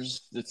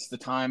Myers. It's the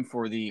time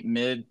for the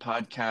mid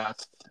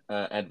podcast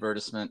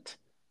advertisement,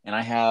 and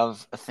I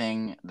have a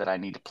thing that I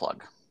need to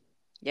plug.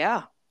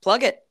 Yeah,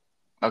 plug it.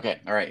 Okay,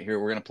 all right, here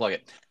we're gonna plug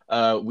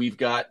it. We've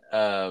got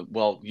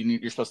well,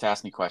 you're supposed to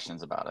ask me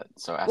questions about it,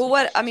 so ask Well,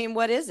 me questions.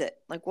 what is it?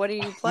 Like, what are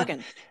you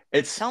plugging?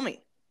 It's Tell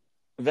me.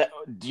 that.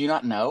 Do you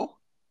not know?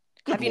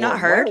 Good Have you not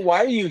Lord, why heard? why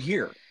are you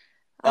here?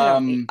 I don't.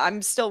 Um,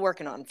 I'm still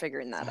working on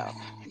figuring that out.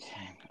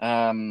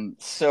 okay.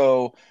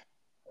 So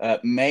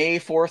May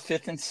 4th,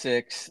 5th, and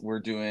 6th, we're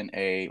doing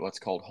a what's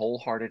called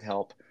Wholehearted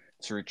Help.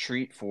 It's a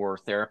retreat for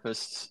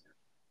therapists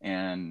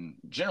and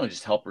generally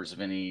just helpers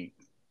of any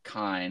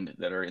kind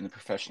that are in the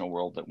professional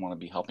world that want to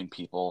be helping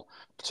people,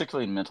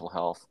 particularly in mental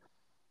health.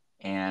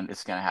 And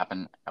it's going to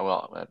happen.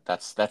 Well,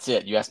 that's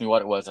it. You asked me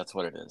what it was. That's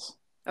what it is.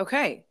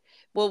 Okay.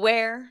 Well,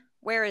 where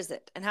is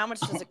it, and how much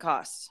does it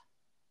cost?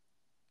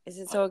 Is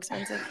it so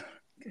expensive?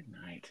 Good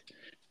night.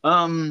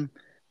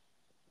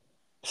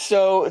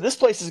 So this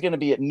place is going to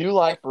be at New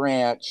Life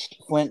Ranch,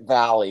 Flint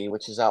Valley,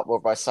 which is out over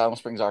by Silent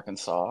Springs,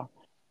 Arkansas.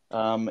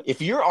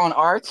 If you're on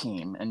our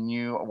team and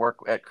you work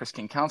at Chris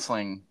King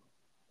Counseling,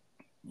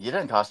 it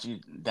doesn't cost you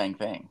a dang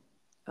thing.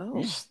 You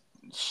Oh, just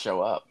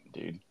show up,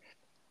 dude.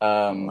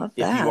 I love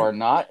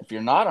that. If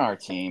you're not on our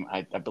team,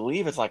 I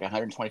believe it's like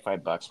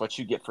 $125. What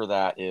you get for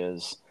that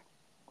is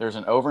there's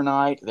an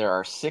overnight. There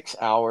are 6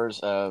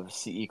 hours of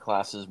CE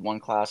classes. One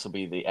class will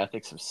be the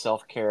ethics of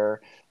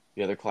self-care.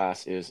 The other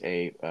class is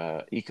a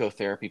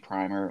ecotherapy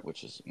primer,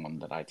 which is one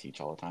that I teach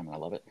all the time, and I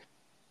love it.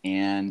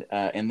 And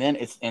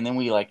then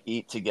we like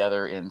eat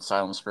together in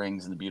Siloam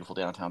Springs, in the beautiful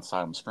downtown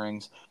Siloam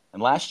Springs.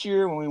 And last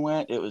year when we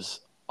went, it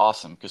was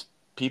awesome because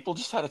people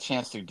just had a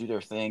chance to do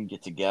their thing,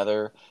 get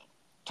together,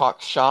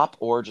 talk shop,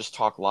 or just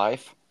talk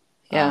life,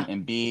 Yeah.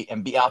 and be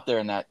out there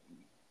in that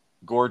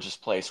gorgeous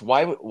place.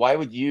 Why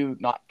would you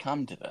not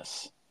come to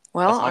this?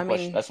 Well, That's my I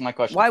question. mean, That's my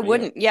question why for you.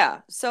 wouldn't?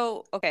 Yeah.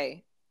 So,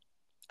 okay.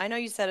 I know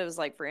you said it was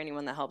like for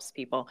anyone that helps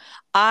people.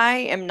 I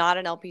am not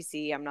an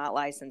LPC. I'm not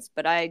licensed,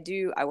 but I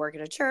work at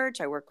a church.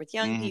 I work with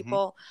young Hmm.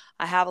 people.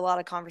 I have a lot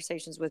of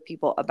conversations with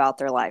people about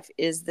their life.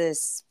 Is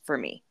this for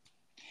me?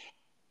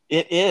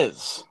 It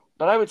is,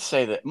 but I would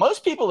say that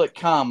most people that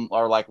come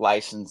are like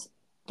licensure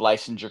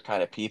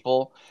kind of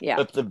people. Yeah.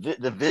 But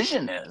the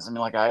vision is, I mean,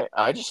 like I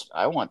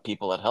want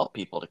people that help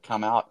people to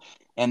come out,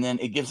 and then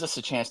it gives us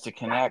a chance to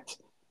connect,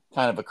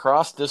 kind of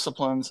across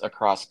disciplines,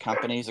 across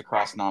companies,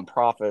 across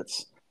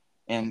nonprofits,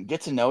 and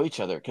get to know each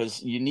other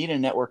because you need a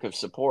network of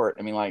support.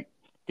 I mean, like,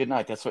 good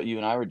night. That's what you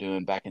and I were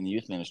doing back in the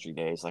youth ministry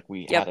days. Like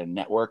we had Yep. a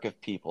network of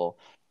people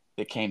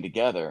that came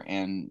together,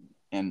 and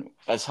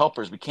as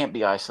helpers, we can't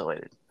be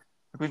isolated.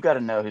 We've got to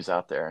know who's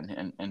out there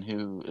and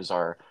who is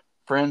our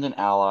friend and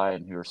ally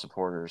and who are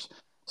supporters.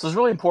 So it's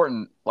really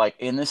important. Like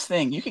in this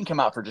thing, you can come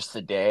out for just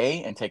a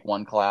day and take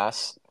one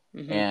class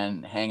Hmm.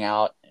 and hang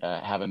out,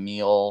 have a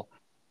meal.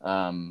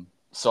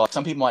 So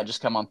some people might just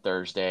come on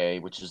Thursday,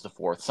 which is the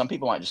 4th. Some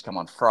people might just come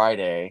on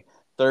Friday.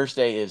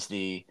 Thursday is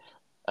the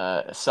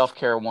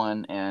self-care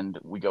one, and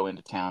we go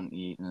into town and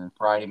eat. And then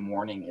Friday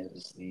morning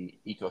is the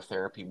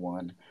ecotherapy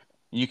one.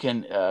 You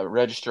can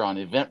register on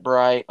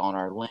Eventbrite, on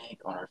our link,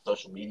 on our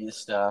social media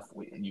stuff.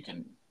 You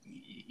can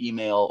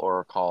email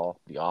or call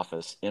the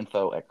office,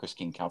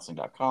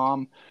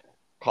 info@chriskingcounseling.com.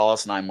 Call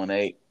us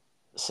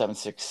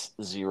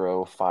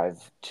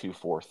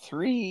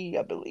 918-760-5243,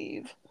 I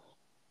believe.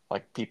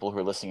 Like people who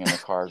are listening in their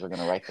cars are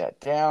going to write that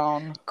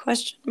down.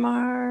 Question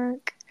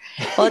mark.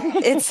 Well,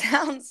 it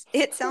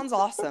sounds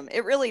awesome.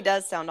 It really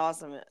does sound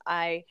awesome.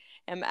 I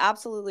am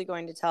absolutely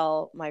going to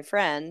tell my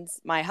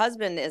friends. My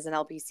husband is an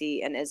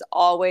LPC and is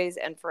always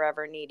and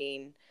forever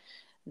needing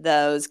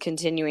those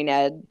continuing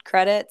ed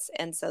credits.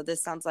 And so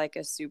this sounds like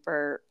a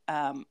super,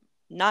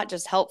 not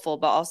just helpful,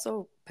 but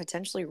also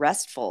potentially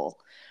restful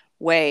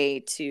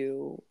way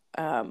to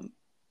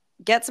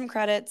get some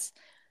credits,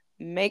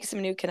 make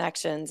some new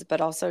connections,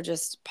 but also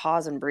just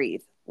pause and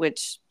breathe,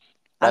 which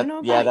I don't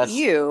know about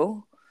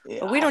you,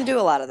 but we don't do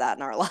a lot of that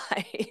in our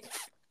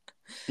life.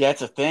 Yeah,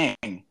 it's a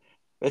thing.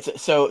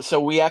 So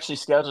we actually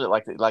scheduled it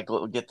like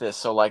get this.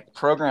 So like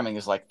programming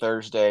is like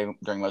Thursday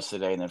during most of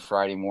the day, and then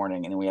Friday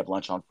morning, and then we have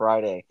lunch on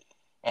Friday.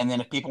 And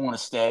then if people want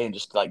to stay and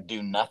just like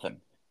do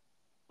nothing,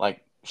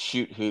 like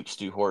shoot hoops,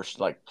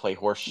 play Yeah.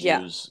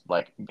 horseshoes,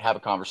 like have a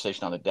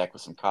conversation on the deck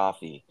with some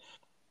coffee,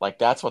 like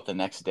that's what the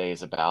next day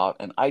is about.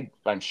 And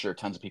I'm sure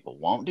tons of people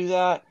won't do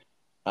that,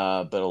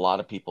 but a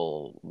lot of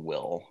people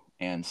will.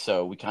 And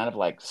so we kind of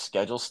like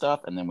schedule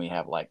stuff, and then we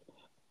have like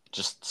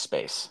just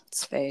space.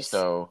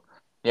 So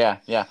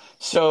yeah.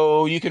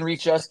 So you can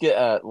reach us.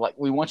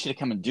 We want you to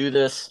come and do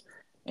this,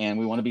 and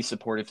we want to be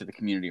supportive to the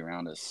community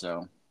around us.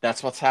 So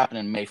that's what's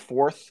happening May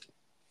 4th,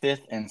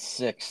 5th, and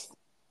 6th.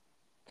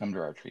 Come to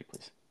our retreat,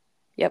 please.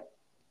 Yep.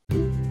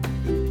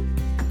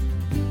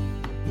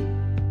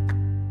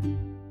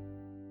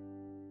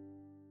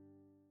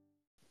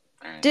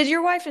 Did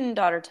your wife and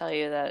daughter tell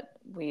you that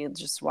we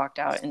just walked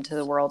out into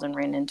the world and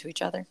ran into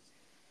each other?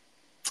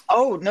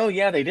 Oh, no,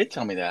 yeah, they did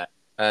tell me that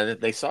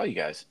they saw you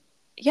guys.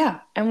 Yeah,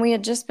 and we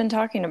had just been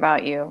talking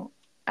about you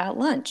at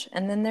lunch,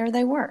 and then there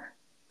they were.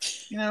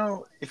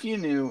 If you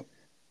knew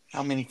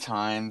how many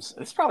times,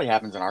 this probably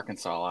happens in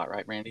Arkansas a lot,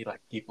 right, Brandi?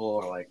 Like people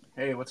are like,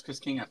 "Hey, what's Chris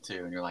King up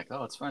to?" And you're like,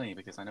 "Oh, it's funny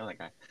because I know that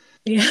guy."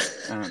 Yeah.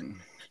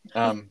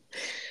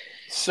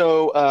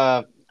 So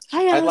Hi,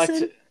 Allison. I'd like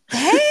to.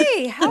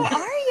 Hey, how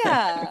are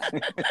ya?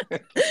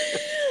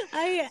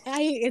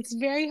 It's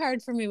very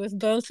hard for me with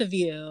both of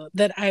you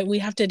that we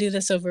have to do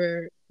this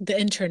over the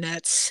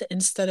internets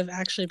instead of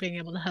actually being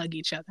able to hug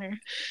each other.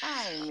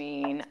 I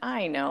mean,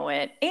 I know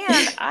it.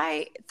 And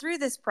I, through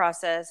this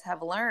process,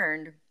 have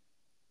learned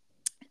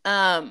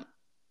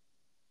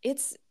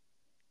it's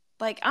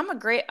like I'm a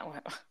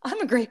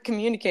great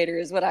communicator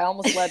is what I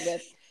almost led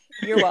with.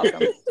 You're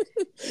welcome.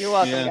 You're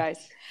welcome,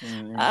 guys.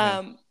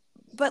 Mm-hmm.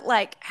 But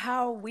like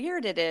how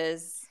weird it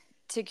is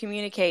to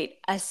communicate,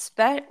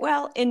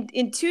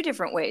 in two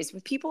different ways,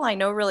 with people I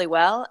know really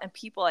well and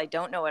people I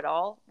don't know at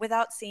all,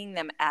 without seeing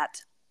them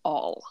at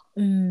all.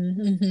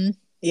 Mm-hmm.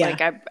 Yeah.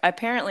 Like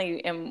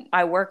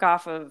I work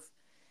off of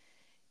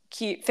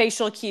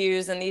facial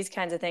cues and these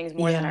kinds of things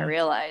more than I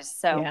realized.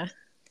 So yeah.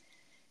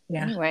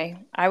 Anyway,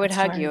 I would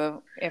hug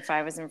you if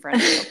I was in front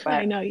of you. But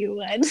I know you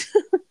would.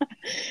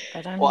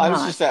 But I'm not. I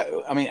was just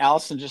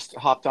Allison just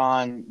hopped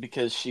on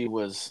because she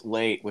was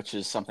late, which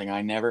is something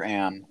I never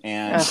am,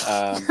 and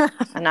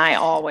and I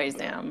always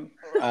am.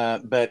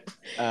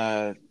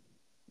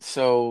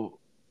 So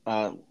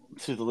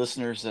to the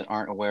listeners that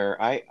aren't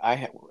aware,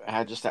 I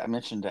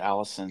mentioned to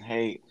Allison,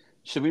 hey,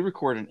 should we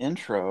record an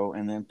intro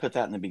and then put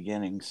that in the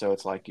beginning so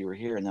it's like you were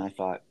here? And then I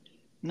thought,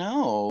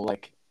 no,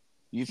 like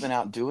you've been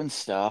out doing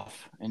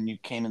stuff and you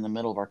came in the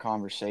middle of our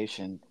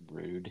conversation.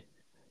 Rude.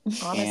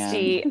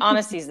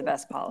 Honesty is the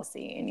best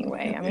policy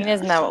anyway. I mean,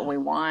 isn't that what we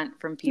want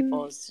from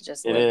people, is to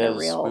just live their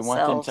real selves? We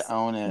want them to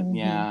own it. Mm-hmm.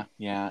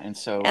 Yeah.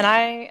 And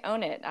I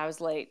own it. I was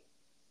late.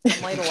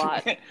 I'm late a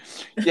lot.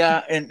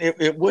 Yeah, and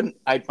it wouldn't.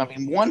 I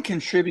mean, one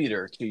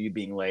contributor to you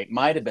being late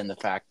might have been the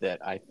fact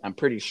that I'm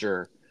pretty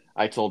sure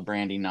I told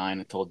Brandi 9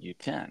 and told you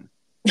 10,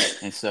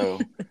 and so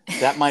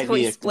that might be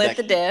we split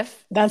the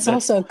diff. That's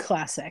also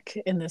classic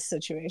in this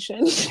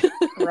situation,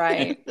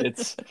 right?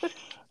 It's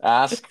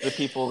ask the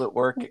people that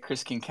work at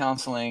Chris King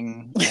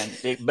Counseling,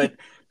 but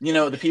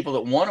the people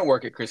that want to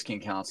work at Chris King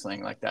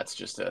Counseling, like that's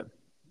just a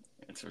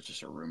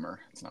rumor.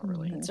 It's not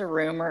really. It's a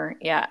rumor.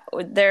 Yeah.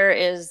 There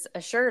is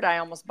a shirt I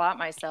almost bought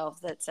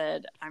myself that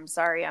said, "I'm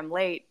sorry I'm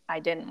late. I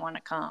didn't want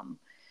to come."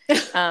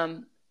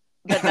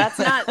 But that's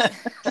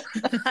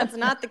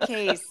not the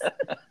case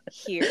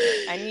here.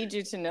 I need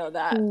you to know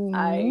that.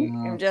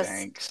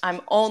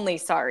 I'm only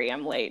sorry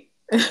I'm late.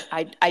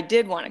 I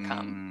did want to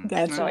come.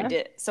 So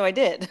I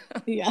did.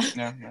 Yeah.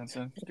 Yeah, that's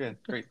good.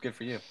 Good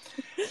for you.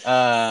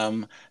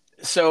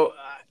 So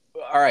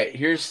all right,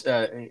 here's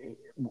the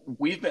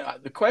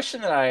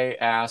question that I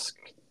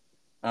asked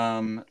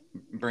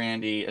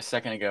Brandi a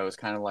second ago is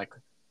kind of like,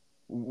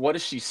 what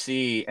does she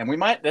see? And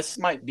this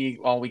might be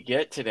all we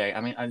get today.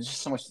 I mean, there's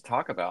just so much to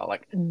talk about.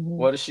 Like,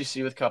 what does she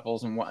see with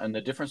couples and the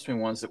difference between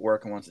ones that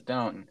work and ones that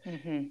don't?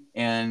 Mm-hmm.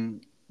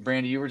 And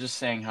Brandi, you were just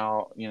saying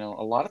how,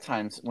 a lot of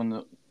times when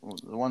the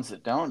ones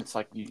that don't, it's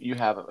like you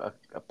have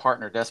a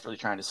partner desperately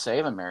trying to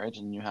save a marriage,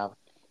 and you have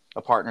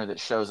a partner that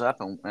shows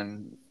up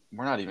and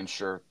we're not even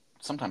sure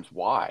sometimes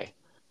why,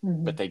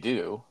 but they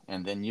do.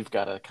 And then you've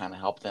got to kind of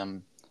help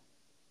them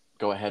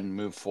go ahead and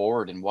move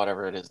forward in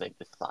whatever it is they've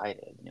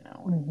decided,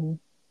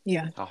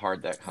 Yeah. How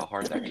hard that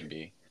can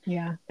be.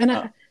 Yeah. And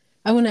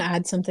I want to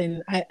add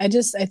something. I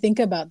think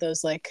about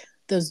those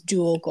those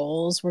dual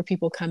goals where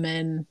people come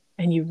in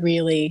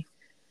and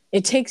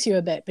it takes you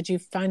a bit, but you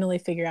finally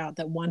figure out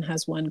that one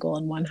has one goal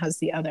and one has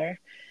the other.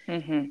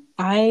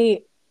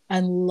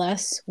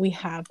 Unless we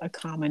have a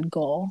common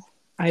goal,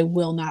 I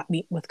will not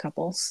meet with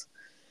couples.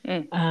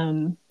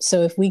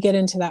 So if we get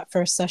into that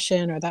first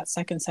session or that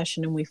second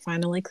session and we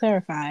finally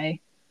clarify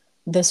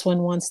this one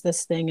wants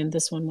this thing and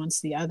this one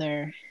wants the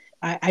other,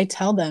 I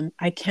tell them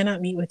I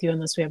cannot meet with you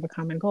unless we have a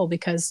common goal.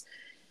 Because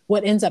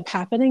what ends up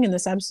happening, and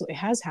this absolutely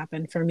has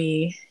happened for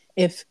me,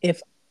 if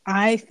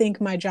I think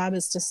my job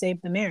is to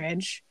save the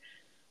marriage,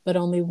 but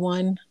only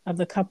one of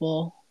the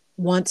couple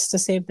wants to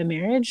save the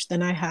marriage,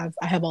 then I have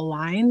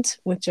aligned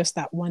with just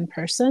that one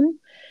person.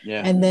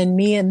 And then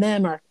me and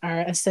them are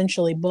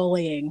essentially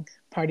bullying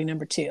party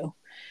number two.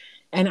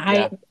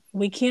 And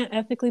we can't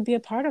ethically be a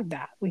part of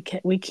that.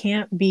 We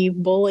can't be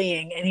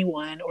bullying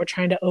anyone or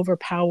trying to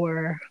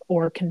overpower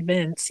or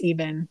convince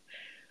even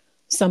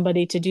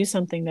somebody to do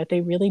something that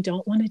they really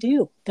don't want to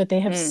do, that they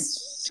have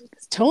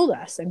told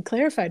us and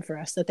clarified for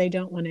us that they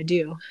don't want to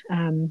do.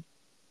 And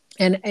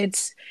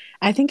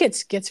I think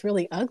it gets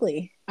really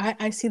ugly.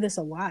 I see this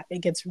a lot. It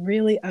gets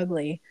really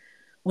ugly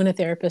when a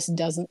therapist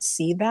doesn't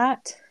see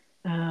that.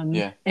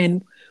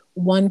 And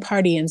one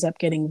party ends up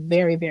getting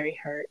very, very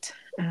hurt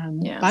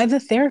by the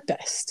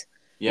therapist.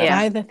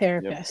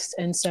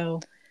 And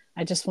so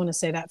I just want to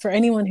say that for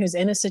anyone who's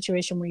in a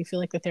situation where you feel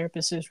like the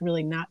therapist is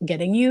really not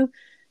getting you,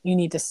 you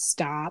need to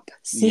stop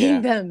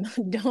seeing them.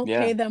 Don't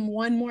pay them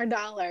one more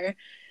dollar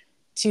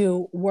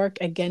to work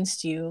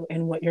against you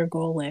and what your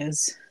goal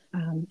is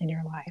in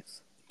your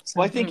life. So,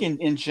 well, I think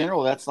in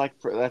general, that's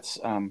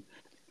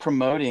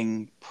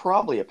promoting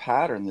probably a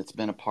pattern that's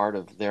been a part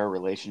of their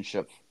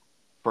relationship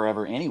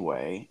forever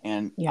anyway.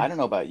 And I don't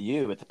know about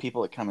you, but the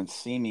people that come and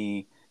see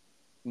me,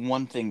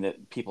 one thing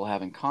that people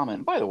have in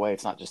common, by the way,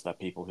 it's not just that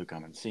people who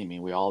come and see me,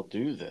 we all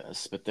do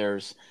this, but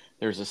there's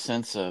a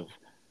sense of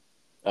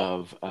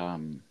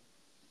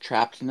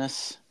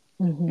trappedness,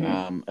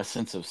 a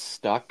sense of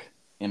stuck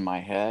in my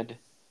head,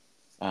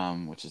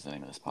 which is the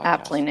name of this podcast.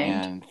 Aptly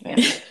named.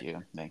 And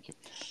thank you.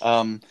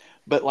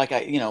 But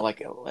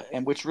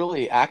and which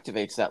really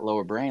activates that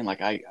lower brain.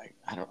 Like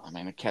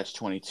I'm a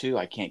catch-22.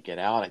 I can't get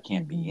out. I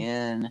can't be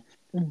in.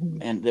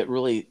 And that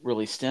really,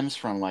 really stems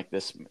from like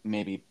this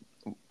maybe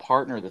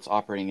partner that's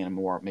operating in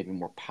a maybe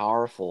more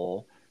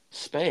powerful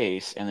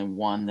space, and then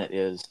one that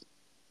is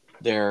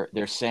they're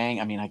saying,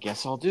 I mean, I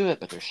guess I'll do it,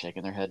 but they're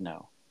shaking their head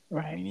no.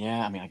 Right.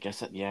 I mean, I guess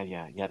that,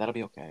 that'll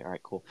be okay. All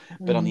right, cool.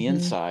 But on the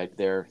inside,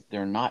 they're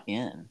not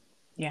in.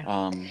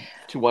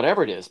 To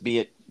whatever it is, be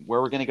it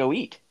where we're going to go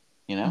eat,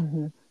 you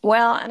know?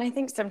 Well, and I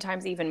think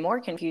sometimes even more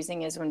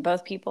confusing is when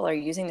both people are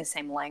using the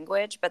same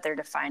language, but they're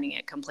defining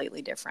it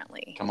completely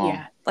differently. Come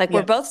on. Like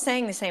we're both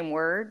saying the same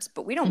words,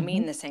 but we don't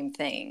mean the same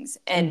things.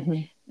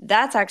 And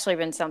that's actually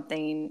been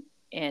something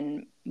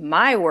in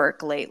my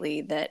work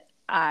lately that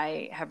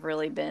I have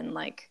really been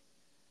like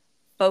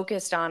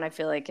focused on, I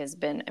feel like has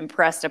been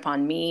impressed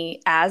upon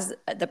me as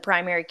the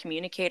primary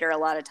communicator. A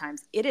lot of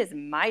times it is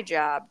my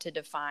job to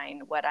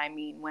define what I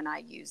mean when I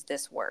use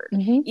this word,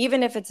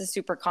 even if it's a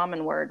super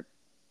common word,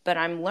 but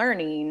I'm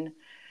learning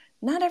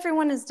not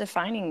everyone is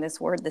defining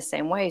this word the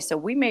same way. So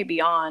we may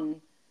be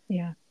on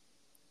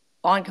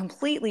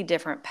completely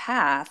different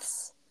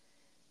paths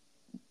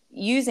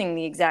using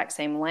the exact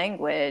same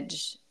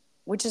language,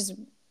 which is,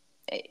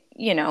 I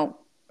don't know.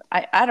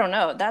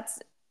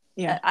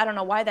 I don't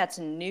know why that's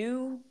a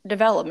new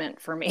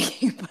development for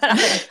me,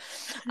 but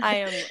I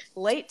am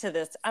late to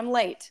this. I'm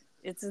late.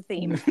 It's a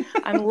theme.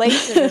 I'm late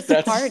to this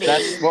party.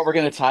 That's what we're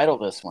going to title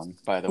this one,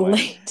 by the way.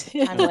 Late.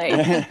 I'm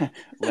late.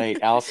 Late.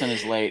 Allison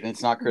is late, and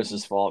it's not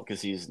Chris's fault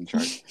because he's in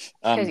charge.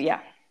 But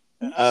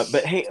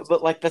hey,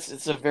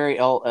 it's a very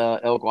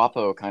El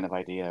Guapo kind of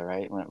idea,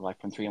 right? Like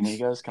from Three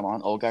Amigos. Come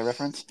on, old guy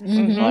reference.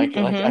 I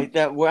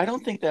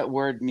don't think that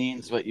word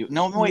means what you.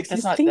 No, wait,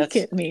 that's not.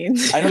 It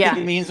means. I don't think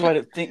it means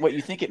what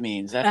you think it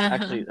means. That's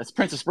actually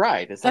Princess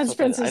Bride. That's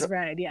Princess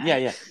Bride. Yeah.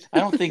 Yeah. I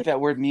don't think that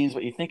word means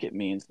what you think it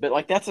means. But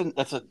like that's a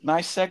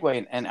nice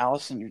segue. And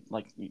Allison, you're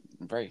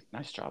very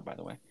nice job, by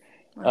the way.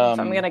 Well, if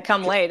I'm going to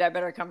come late, I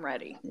better come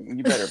ready.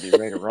 You better be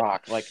ready to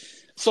rock.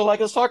 Let's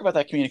talk about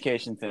that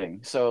communication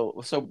thing. So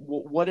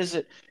what is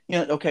it?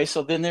 Okay.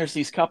 So then there's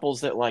these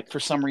couples that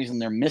for some reason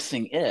they're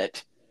missing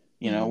it.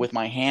 With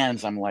my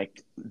hands, I'm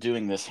like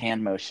doing this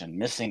hand motion,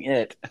 missing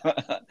it.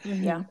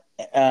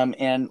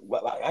 And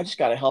I just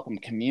got to help them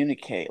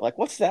communicate. Like,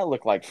 what's that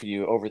look like for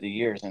you over the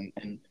years?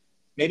 And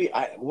maybe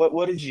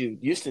what did you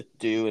used to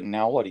do, and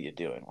now what are you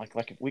doing?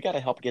 Like we got to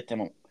help get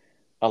them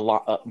a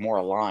lot more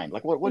aligned.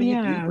 Like what do you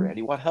do,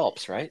 Brandi? What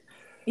helps, right?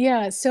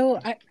 Yeah.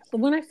 So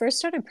when I first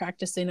started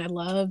practicing, I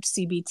loved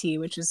CBT,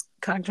 which is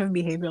cognitive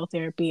behavioral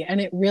therapy. And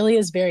it really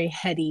is very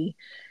heady.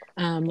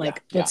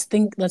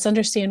 Let's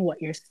understand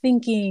what you're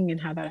thinking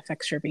and how that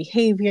affects your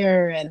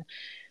behavior. And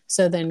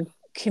so then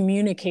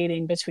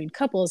communicating between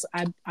couples,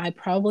 I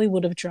probably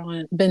would have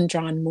been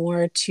drawn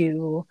more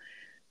to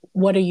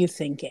what are you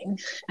thinking?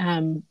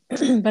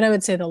 But I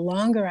would say the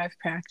longer I've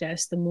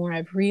practiced, the more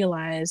I've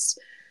realized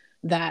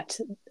that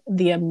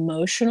the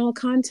emotional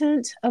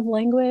content of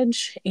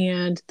language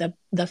and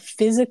the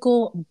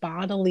physical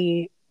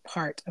bodily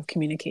part of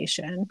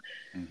communication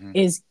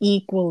is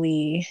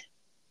equally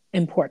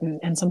important,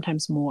 and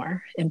sometimes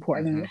more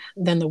important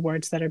than the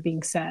words that are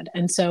being said.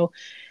 And so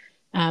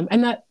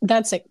and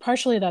that's like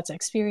partially that's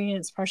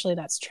experience, partially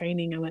that's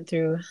training. I went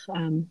through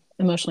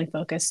emotionally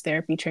focused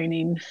therapy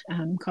training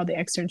called the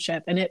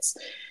externship, and it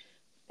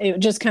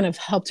just kind of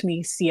helped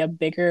me see a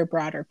bigger,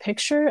 broader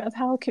picture of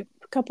how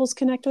couples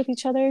connect with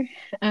each other.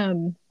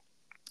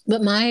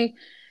 But my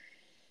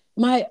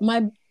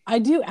I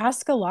do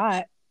ask a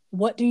lot,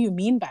 what do you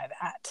mean by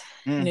that?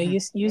 You know,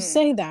 you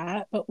say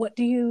that, but what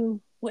do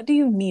you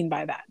mean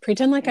by that?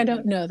 Pretend like I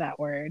don't know that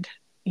word.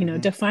 You know,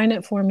 define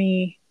it for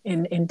me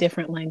in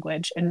different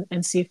language,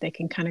 and see if they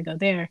can kind of go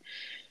there.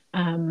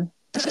 And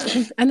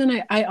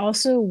then I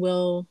also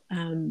will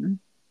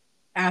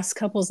ask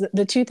couples,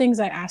 the two things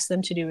I ask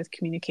them to do with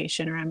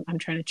communication, or I'm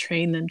trying to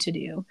train them to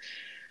do,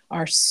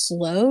 are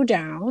slow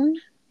down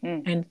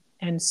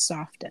and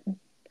soften.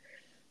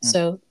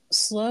 So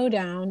slow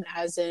down,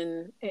 as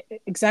in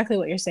exactly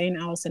what you're saying,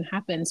 Allison,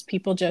 happens.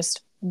 People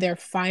they're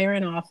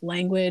firing off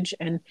language,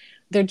 and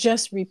they're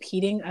just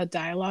repeating a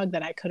dialogue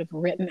that I could have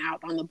written out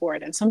on the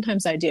board. And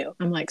sometimes I do.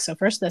 I'm like, so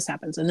first this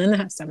happens, and then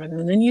that happens,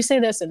 and then you say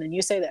this, and then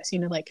you say this, you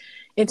know, like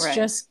it's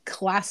just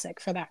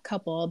classic for that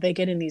couple. They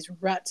get in these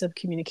ruts of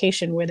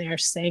communication where they are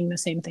saying the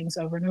same things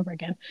over and over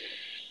again.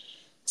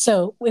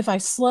 So if I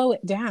slow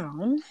it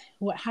down,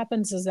 what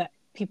happens is that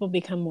people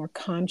become more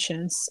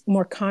conscious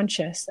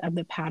of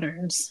the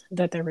patterns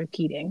that they're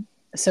repeating.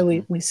 So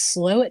we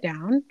slow it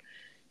down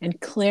and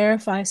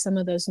clarify some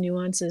of those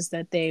nuances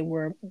that they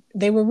were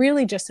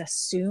really just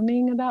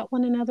assuming about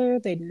one another.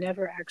 They'd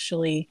never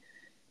actually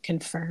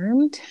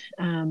confirmed.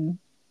 So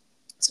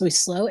we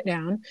slow it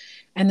down.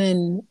 And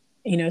then,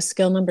 you know,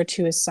 skill number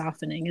 2 is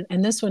softening.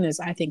 And this one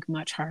is, I think,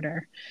 much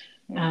harder.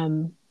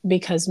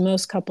 Because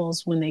most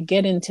couples, when they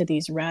get into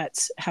these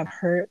ruts, have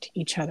hurt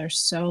each other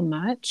so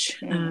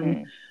much,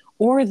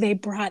 or they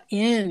brought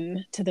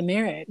in to the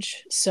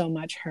marriage so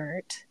much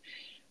hurt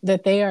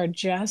that they are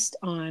just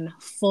on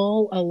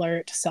full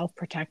alert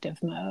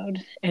self-protective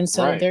mode. And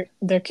so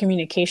their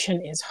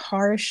communication is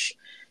harsh,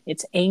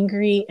 it's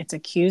angry, it's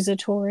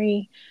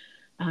accusatory.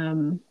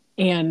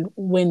 And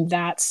when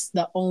that's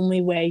the only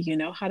way you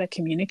know how to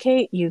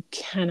communicate, you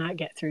cannot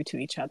get through to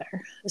each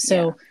other.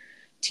 So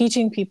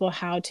teaching people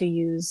how to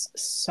use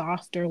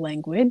softer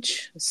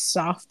language,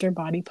 softer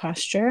body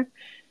posture,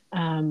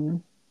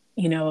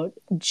 you know,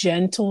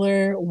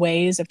 gentler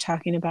ways of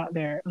talking about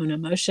their own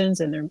emotions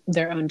and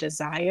their own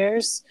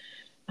desires,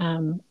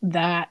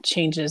 that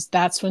changes.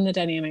 That's when the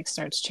dynamic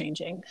starts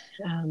changing,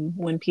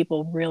 when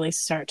people really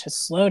start to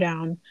slow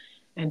down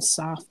and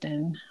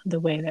soften the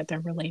way that they're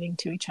relating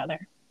to each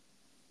other.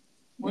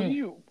 What do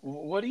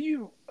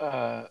you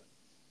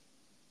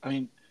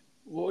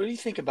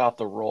think about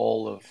the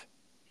role of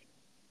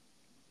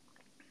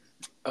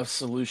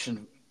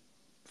solution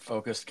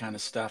focused kind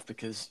of stuff?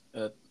 Because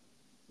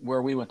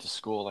where we went to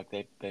school, like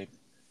they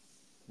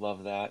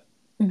love that,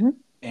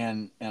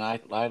 and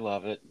I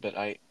love it, but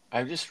I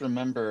just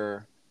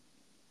remember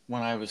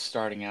when I was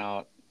starting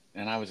out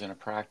and I was in a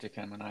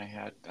practicum, and I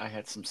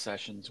had some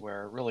sessions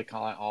where really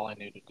all I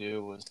knew to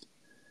do was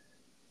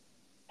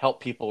help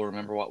people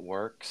remember what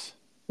works.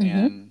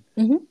 And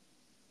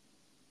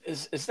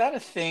is that a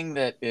thing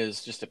that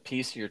is just a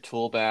piece of your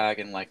tool bag,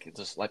 and like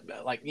just like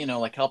you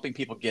know, like helping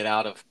people get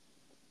out of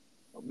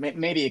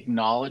maybe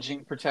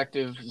acknowledging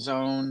protective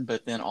zone,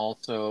 but then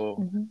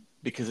also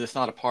because it's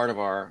not a part of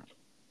our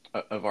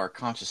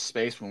conscious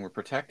space when we're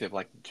protective,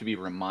 like to be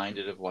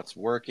reminded of what's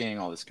working,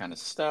 all this kind of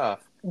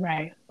stuff,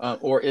 right?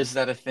 Or is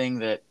that a thing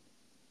that,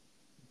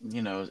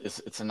 you know,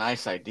 it's a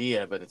nice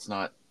idea, but it's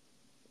not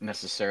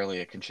necessarily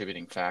a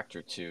contributing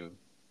factor to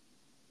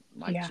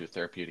to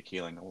therapeutic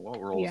healing?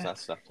 What role does that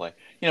stuff play?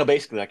 You know,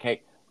 basically like,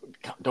 hey,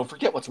 don't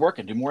forget what's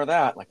working, do more of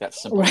that, like that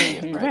simple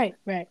idea,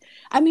 right.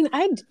 I mean,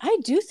 I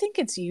do think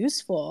it's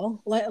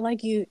useful,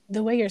 like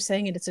the way you're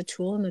saying it, it's a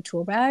tool in the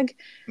tool bag.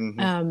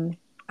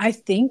 I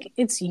think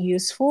it's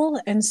useful,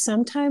 and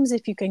sometimes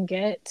if you can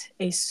get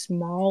a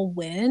small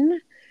win,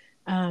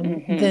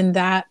 then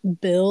that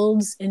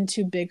builds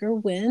into bigger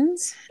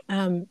wins,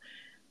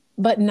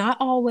 but not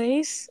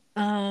always.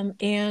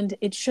 And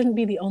it shouldn't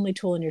be the only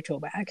tool in your tool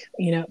bag.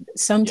 You know,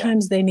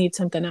 sometimes they need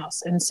something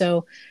else. And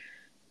so,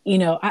 you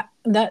know,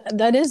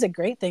 that is a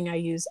great thing I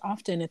use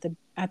often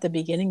at the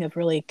beginning of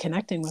really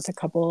connecting with a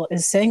couple,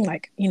 is saying,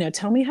 like, you know,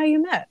 tell me how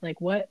you met. Like,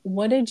 what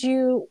made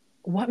you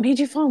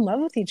fall in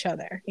love with each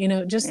other? You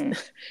know, just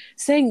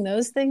saying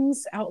those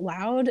things out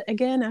loud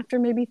again after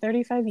maybe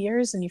 35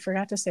 years, and you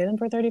forgot to say them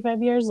for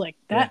 35 years, like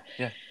that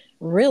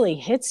really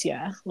hits you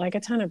like a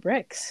ton of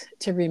bricks,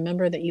 to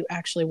remember that you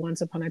actually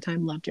once upon a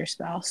time loved your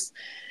spouse.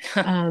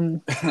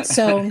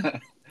 So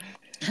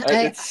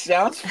it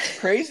sounds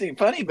crazy and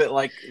funny, but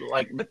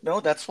but no,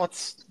 that's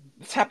what's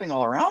happening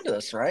all around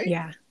us, right?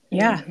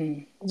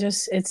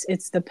 Just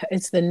it's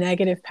the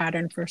negative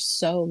pattern for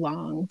so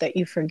long that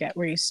you forget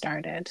where you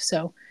started.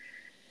 So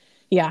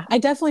Yeah, I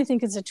definitely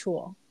think it's a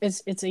tool.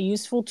 It's a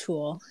useful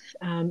tool.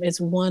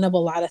 It's one of a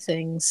lot of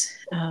things,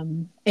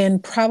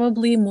 and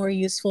probably more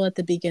useful at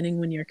the beginning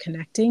when you're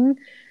connecting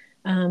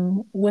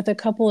with a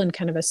couple and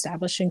kind of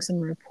establishing some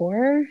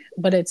rapport.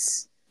 But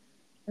it's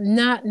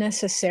not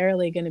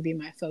necessarily going to be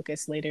my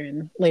focus later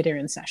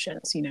in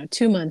sessions.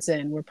 2 months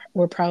in,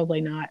 we're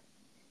probably not.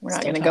 We're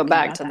not going to go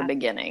back to the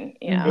beginning.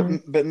 Yeah.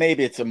 Mm-hmm. But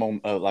maybe it's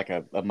like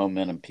a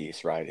momentum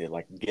piece, right?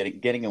 Like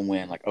getting a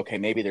win. Like, okay,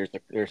 maybe there's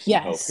some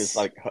hope, because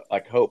like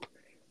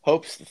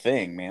hope's the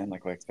thing, man.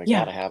 Like they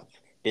gotta have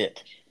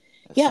it.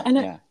 Yeah,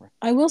 and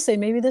I will say,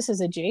 maybe this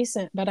is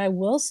adjacent, but I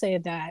will say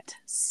that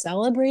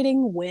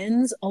celebrating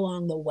wins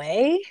along the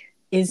way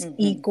is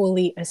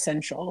equally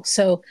essential.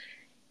 So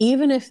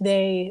even if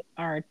they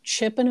are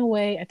chipping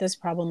away at this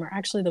problem, or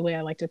actually the way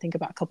I like to think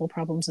about couple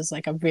problems is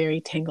like a very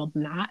tangled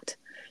knot.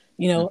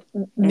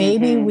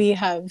 Maybe we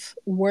have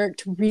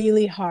worked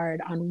really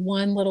hard on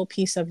one little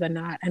piece of the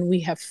knot and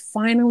we have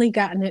finally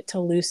gotten it to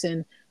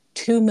loosen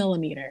 2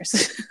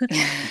 millimeters.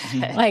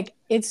 Like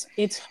it's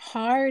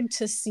hard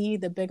to see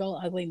the big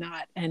old ugly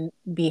knot and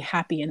be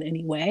happy in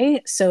any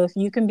way. So if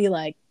you can be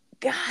like,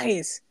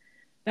 guys,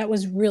 that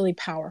was really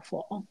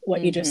powerful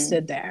what you just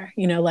did there,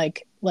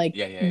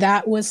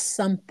 that was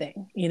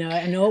something.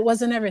 I know it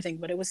wasn't everything,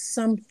 but it was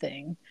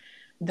something.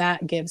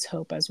 That gives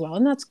hope as well.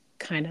 And that's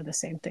kind of the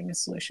same thing as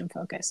solution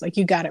focus. Like,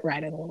 you got it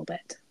right a little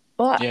bit.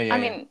 Well, I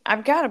mean,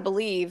 I've got to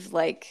believe,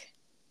 like,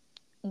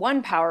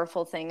 one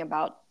powerful thing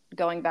about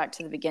going back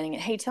to the beginning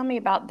and, hey, tell me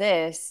about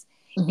this,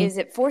 is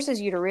it forces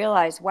you to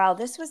realize, wow,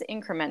 this was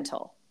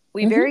incremental.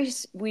 We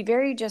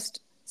very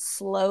just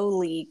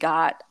slowly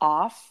got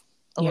off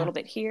a little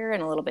bit here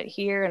and a little bit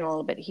here and a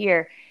little bit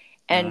here.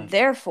 And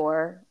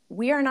therefore,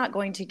 we are not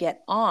going to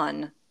get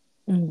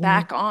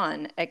back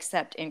on,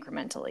 except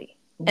incrementally.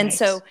 Right. And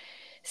so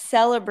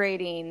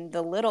celebrating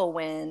the little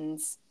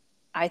wins,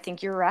 I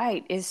think you're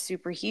right, is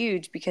super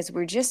huge, because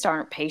we just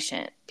aren't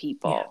patient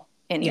people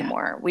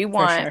anymore. We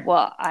want,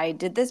 well, I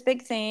did this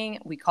big thing.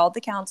 We called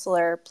the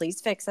counselor.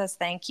 Please fix us.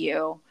 Thank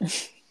you.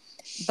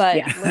 But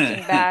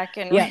looking back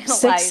and realizing,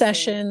 6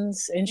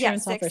 sessions,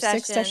 insurance offers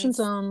 6 sessions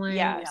only.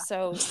 Yeah.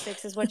 So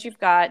 6 is what you've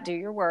got. Do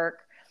your work.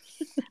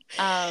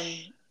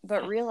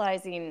 But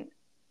realizing,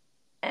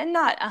 and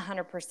not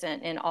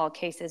 100% in all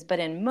cases, but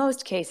in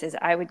most cases,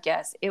 I would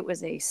guess it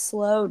was a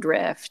slow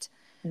drift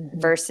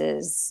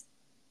versus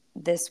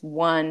this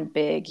one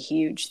big,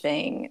 huge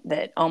thing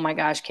that, oh my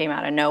gosh, came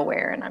out of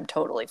nowhere and I'm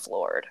totally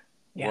floored.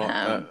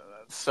 Yeah.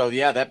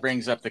 That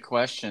brings up the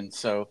question.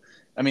 So,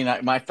 I mean,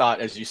 my thought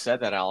as you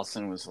said that,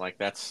 Allison, was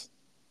like,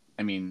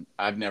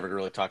 I've never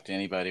really talked to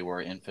anybody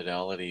where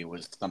infidelity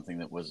was something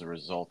that was a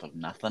result of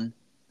nothing.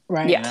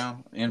 Right.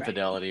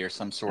 Infidelity or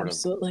some sort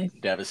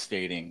of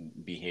devastating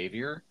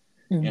behavior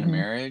in a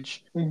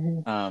marriage.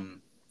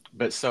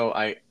 But so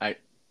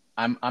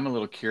I'm a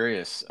little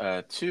curious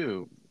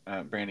too,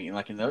 Brandi,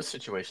 like in those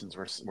situations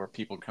where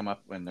people come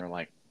up and they're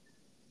like,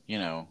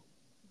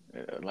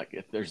 like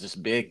if there's this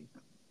big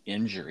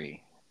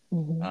injury,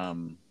 are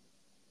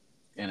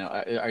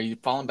you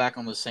falling back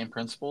on those same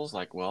principles?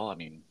 Like, well, I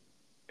mean,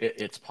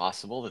 it's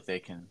possible that they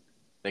can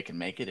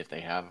make it if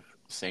they have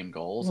the same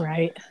goals,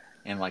 right?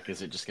 And like,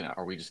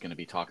 are we just gonna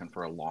be talking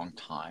for a long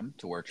time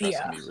to where trust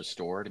can be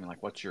restored? I mean,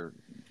 like, what's your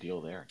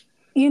deal there?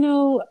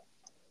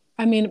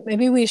 I mean,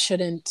 maybe we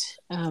shouldn't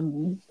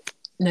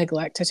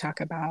neglect to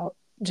talk about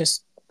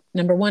just,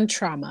 number one,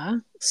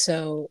 trauma.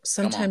 So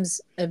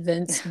sometimes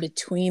events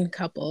between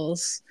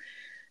couples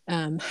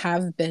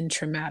have been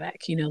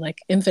traumatic. Like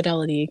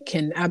infidelity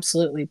can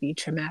absolutely be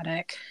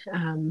traumatic.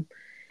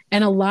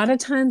 And a lot of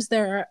times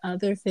there are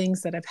other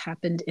things that have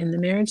happened in the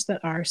marriage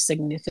that are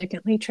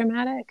significantly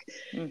traumatic.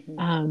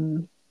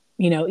 And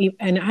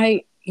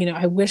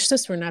I wish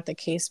this were not the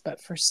case, but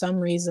for some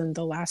reason,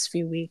 the last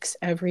few weeks,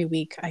 every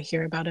week I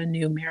hear about a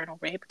new marital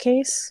rape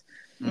case,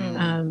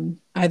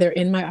 either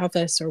in my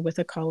office or with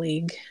a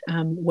colleague,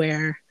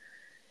 where,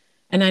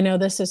 and I know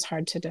this is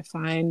hard to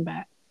define,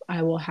 but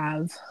I will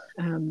have,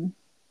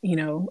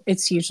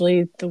 it's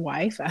usually the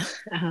wife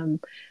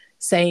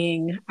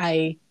saying,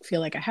 I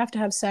feel like I have to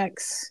have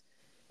sex.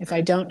 If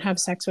I don't have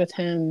sex with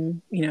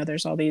him,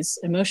 there's all these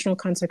emotional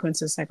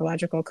consequences,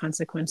 psychological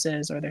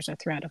consequences, or there's a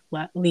threat of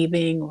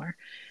leaving or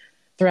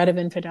threat of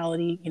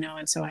infidelity,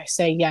 and so I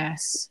say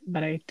yes,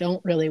 but I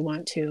don't really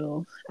want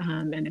to,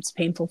 and it's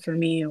painful for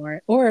me,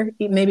 or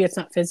maybe it's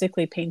not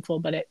physically painful,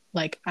 but it,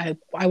 like, I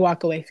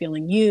walk away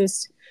feeling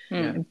used,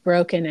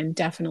 broken, and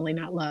definitely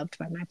not loved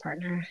by my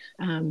partner,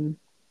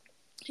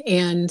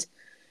 and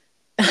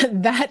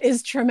that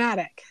is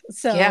traumatic.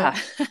 So,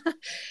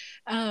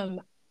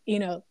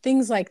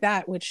 things like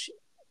that, which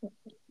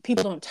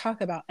people don't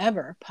talk about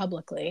ever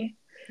publicly,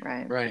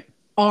 right,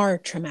 are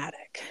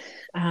traumatic.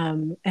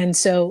 And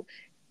so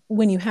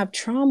when you have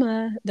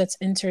trauma that's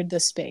entered the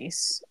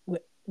space,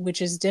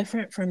 which is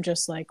different from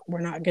just like,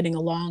 we're not getting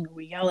along or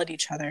we yell at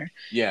each other.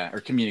 Yeah. Or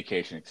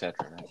communication,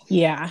 etc. Right?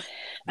 Yeah.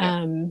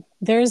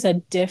 There's a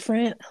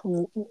different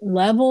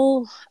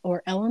level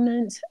or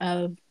element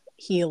of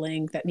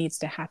healing that needs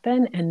to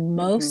happen. And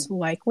most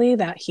likely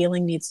that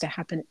healing needs to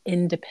happen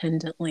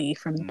independently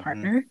from the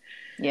partner.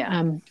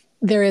 Yeah.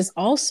 There is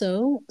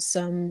also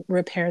some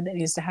repair that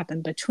needs to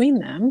happen between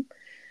them,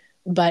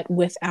 but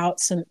without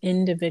some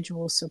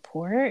individual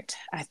support,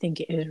 I think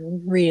it is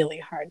really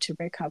hard to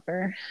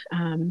recover.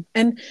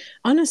 And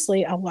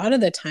honestly, a lot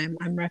of the time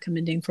I'm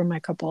recommending for my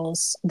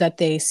couples that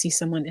they see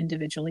someone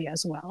individually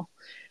as well.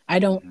 I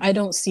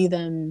don't see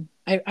them.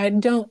 I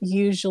don't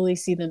usually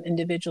see them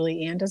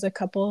individually and as a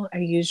couple. I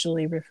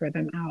usually refer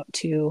them out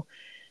to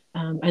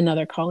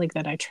another colleague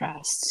that I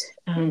trust,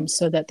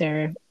 so that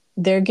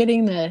they're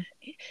getting the,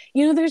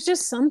 there's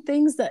just some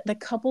things that the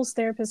couples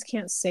therapist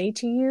can't say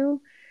to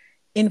you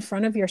in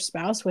front of your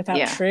spouse without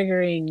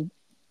triggering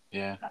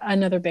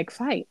another big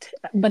fight,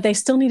 but they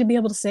still need to be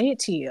able to say it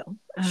to you.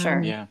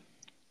 Sure.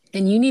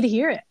 And you need to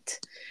hear it.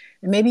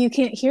 And maybe you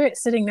can't hear it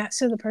sitting next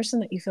to the person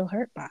that you feel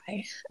hurt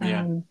by.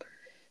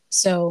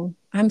 So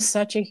I'm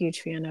such a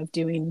huge fan of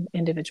doing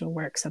individual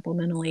work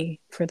supplementally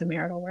for the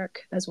marital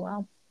work as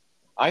well.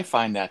 I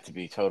find that to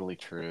be totally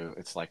true.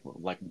 It's like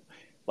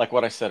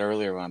what I said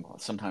earlier.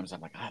 Sometimes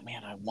I'm like, oh,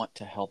 man, I want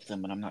to help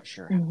them, and I'm not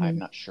sure. I'm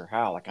not sure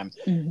how. Like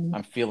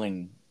I'm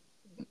feeling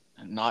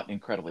not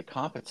incredibly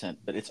competent,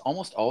 but it's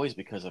almost always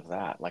because of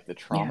that. Like the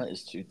trauma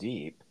is too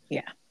deep.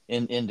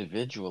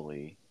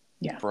 Individually,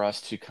 for us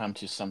to come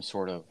to some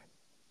sort of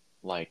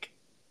like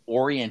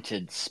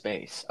oriented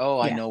space.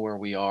 I know where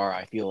we are.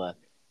 I feel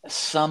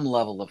some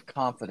level of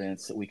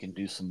confidence that we can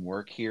do some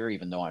work here,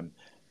 even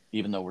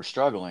though we're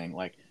struggling.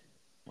 Like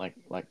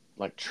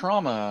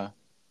trauma,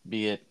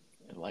 be it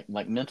like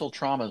mental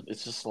trauma,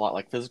 it's just a lot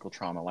like physical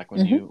trauma. Like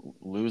when you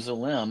lose a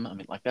limb, I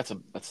mean, like that's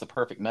the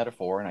perfect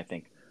metaphor. And I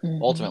think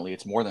ultimately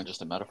it's more than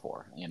just a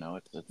metaphor.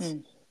 It's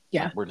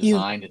like we're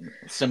designed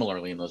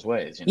similarly in those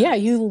ways.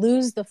 You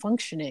lose the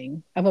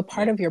functioning of a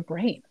part of your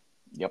brain.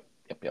 Yep.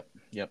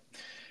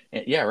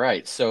 And,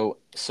 right. So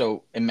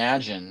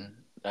imagine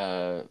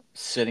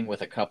sitting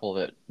with a couple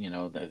that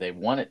they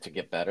want it to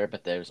get better,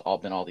 but there's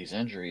been all these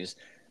injuries,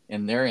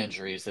 and their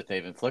injuries that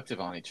they've inflicted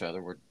on each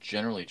other were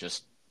generally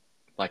just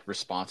like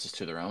responses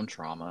to their own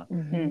trauma.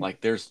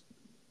 Like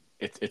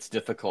it's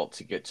difficult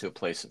to get to a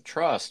place of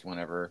trust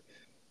whenever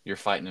you're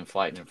fighting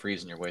and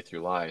freezing your way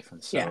through life.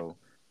 And so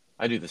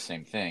I do the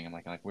same thing. I'm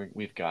like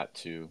we've got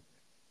to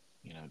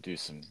do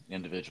some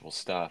individual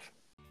stuff.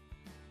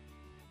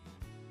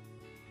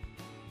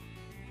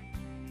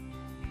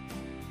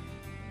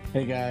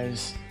 Hey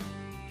guys,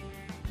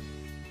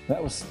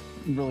 that was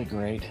really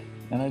great,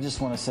 and I just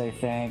want to say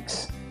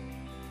thanks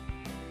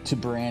to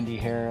Brandi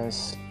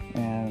Harris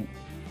and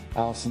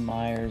Allison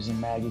Myers and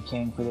Maggie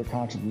King for their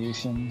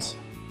contributions.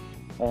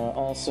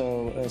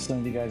 Also, some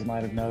of you guys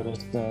might have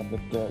noticed, but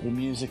the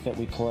music that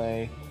we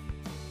play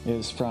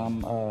is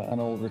from an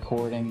old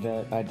recording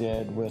that I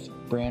did with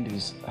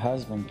Brandi's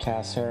husband,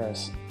 Cass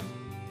Harris,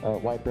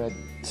 White Bread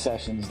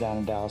Sessions down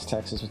in Dallas,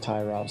 Texas, with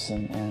Ty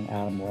Robson and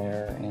Adam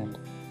Lair. And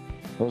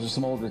those are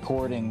some old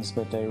recordings,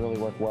 but they really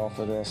work well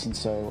for this. And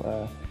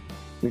so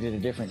we did a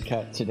different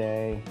cut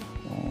today.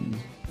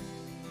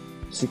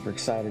 Super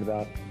excited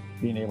about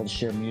being able to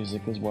share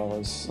music as well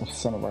as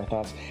some of our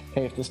thoughts.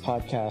 Hey, if this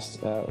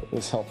podcast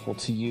is helpful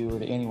to you or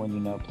to anyone you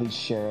know, please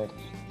share it.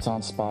 It's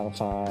on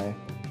Spotify,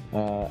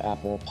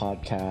 Apple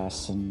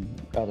Podcasts, and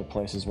other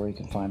places where you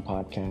can find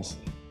podcasts.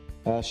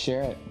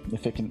 Share it.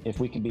 If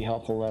we can be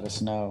helpful, let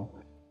us know.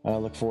 I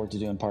look forward to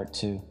doing part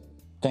 2.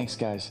 Thanks,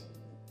 guys.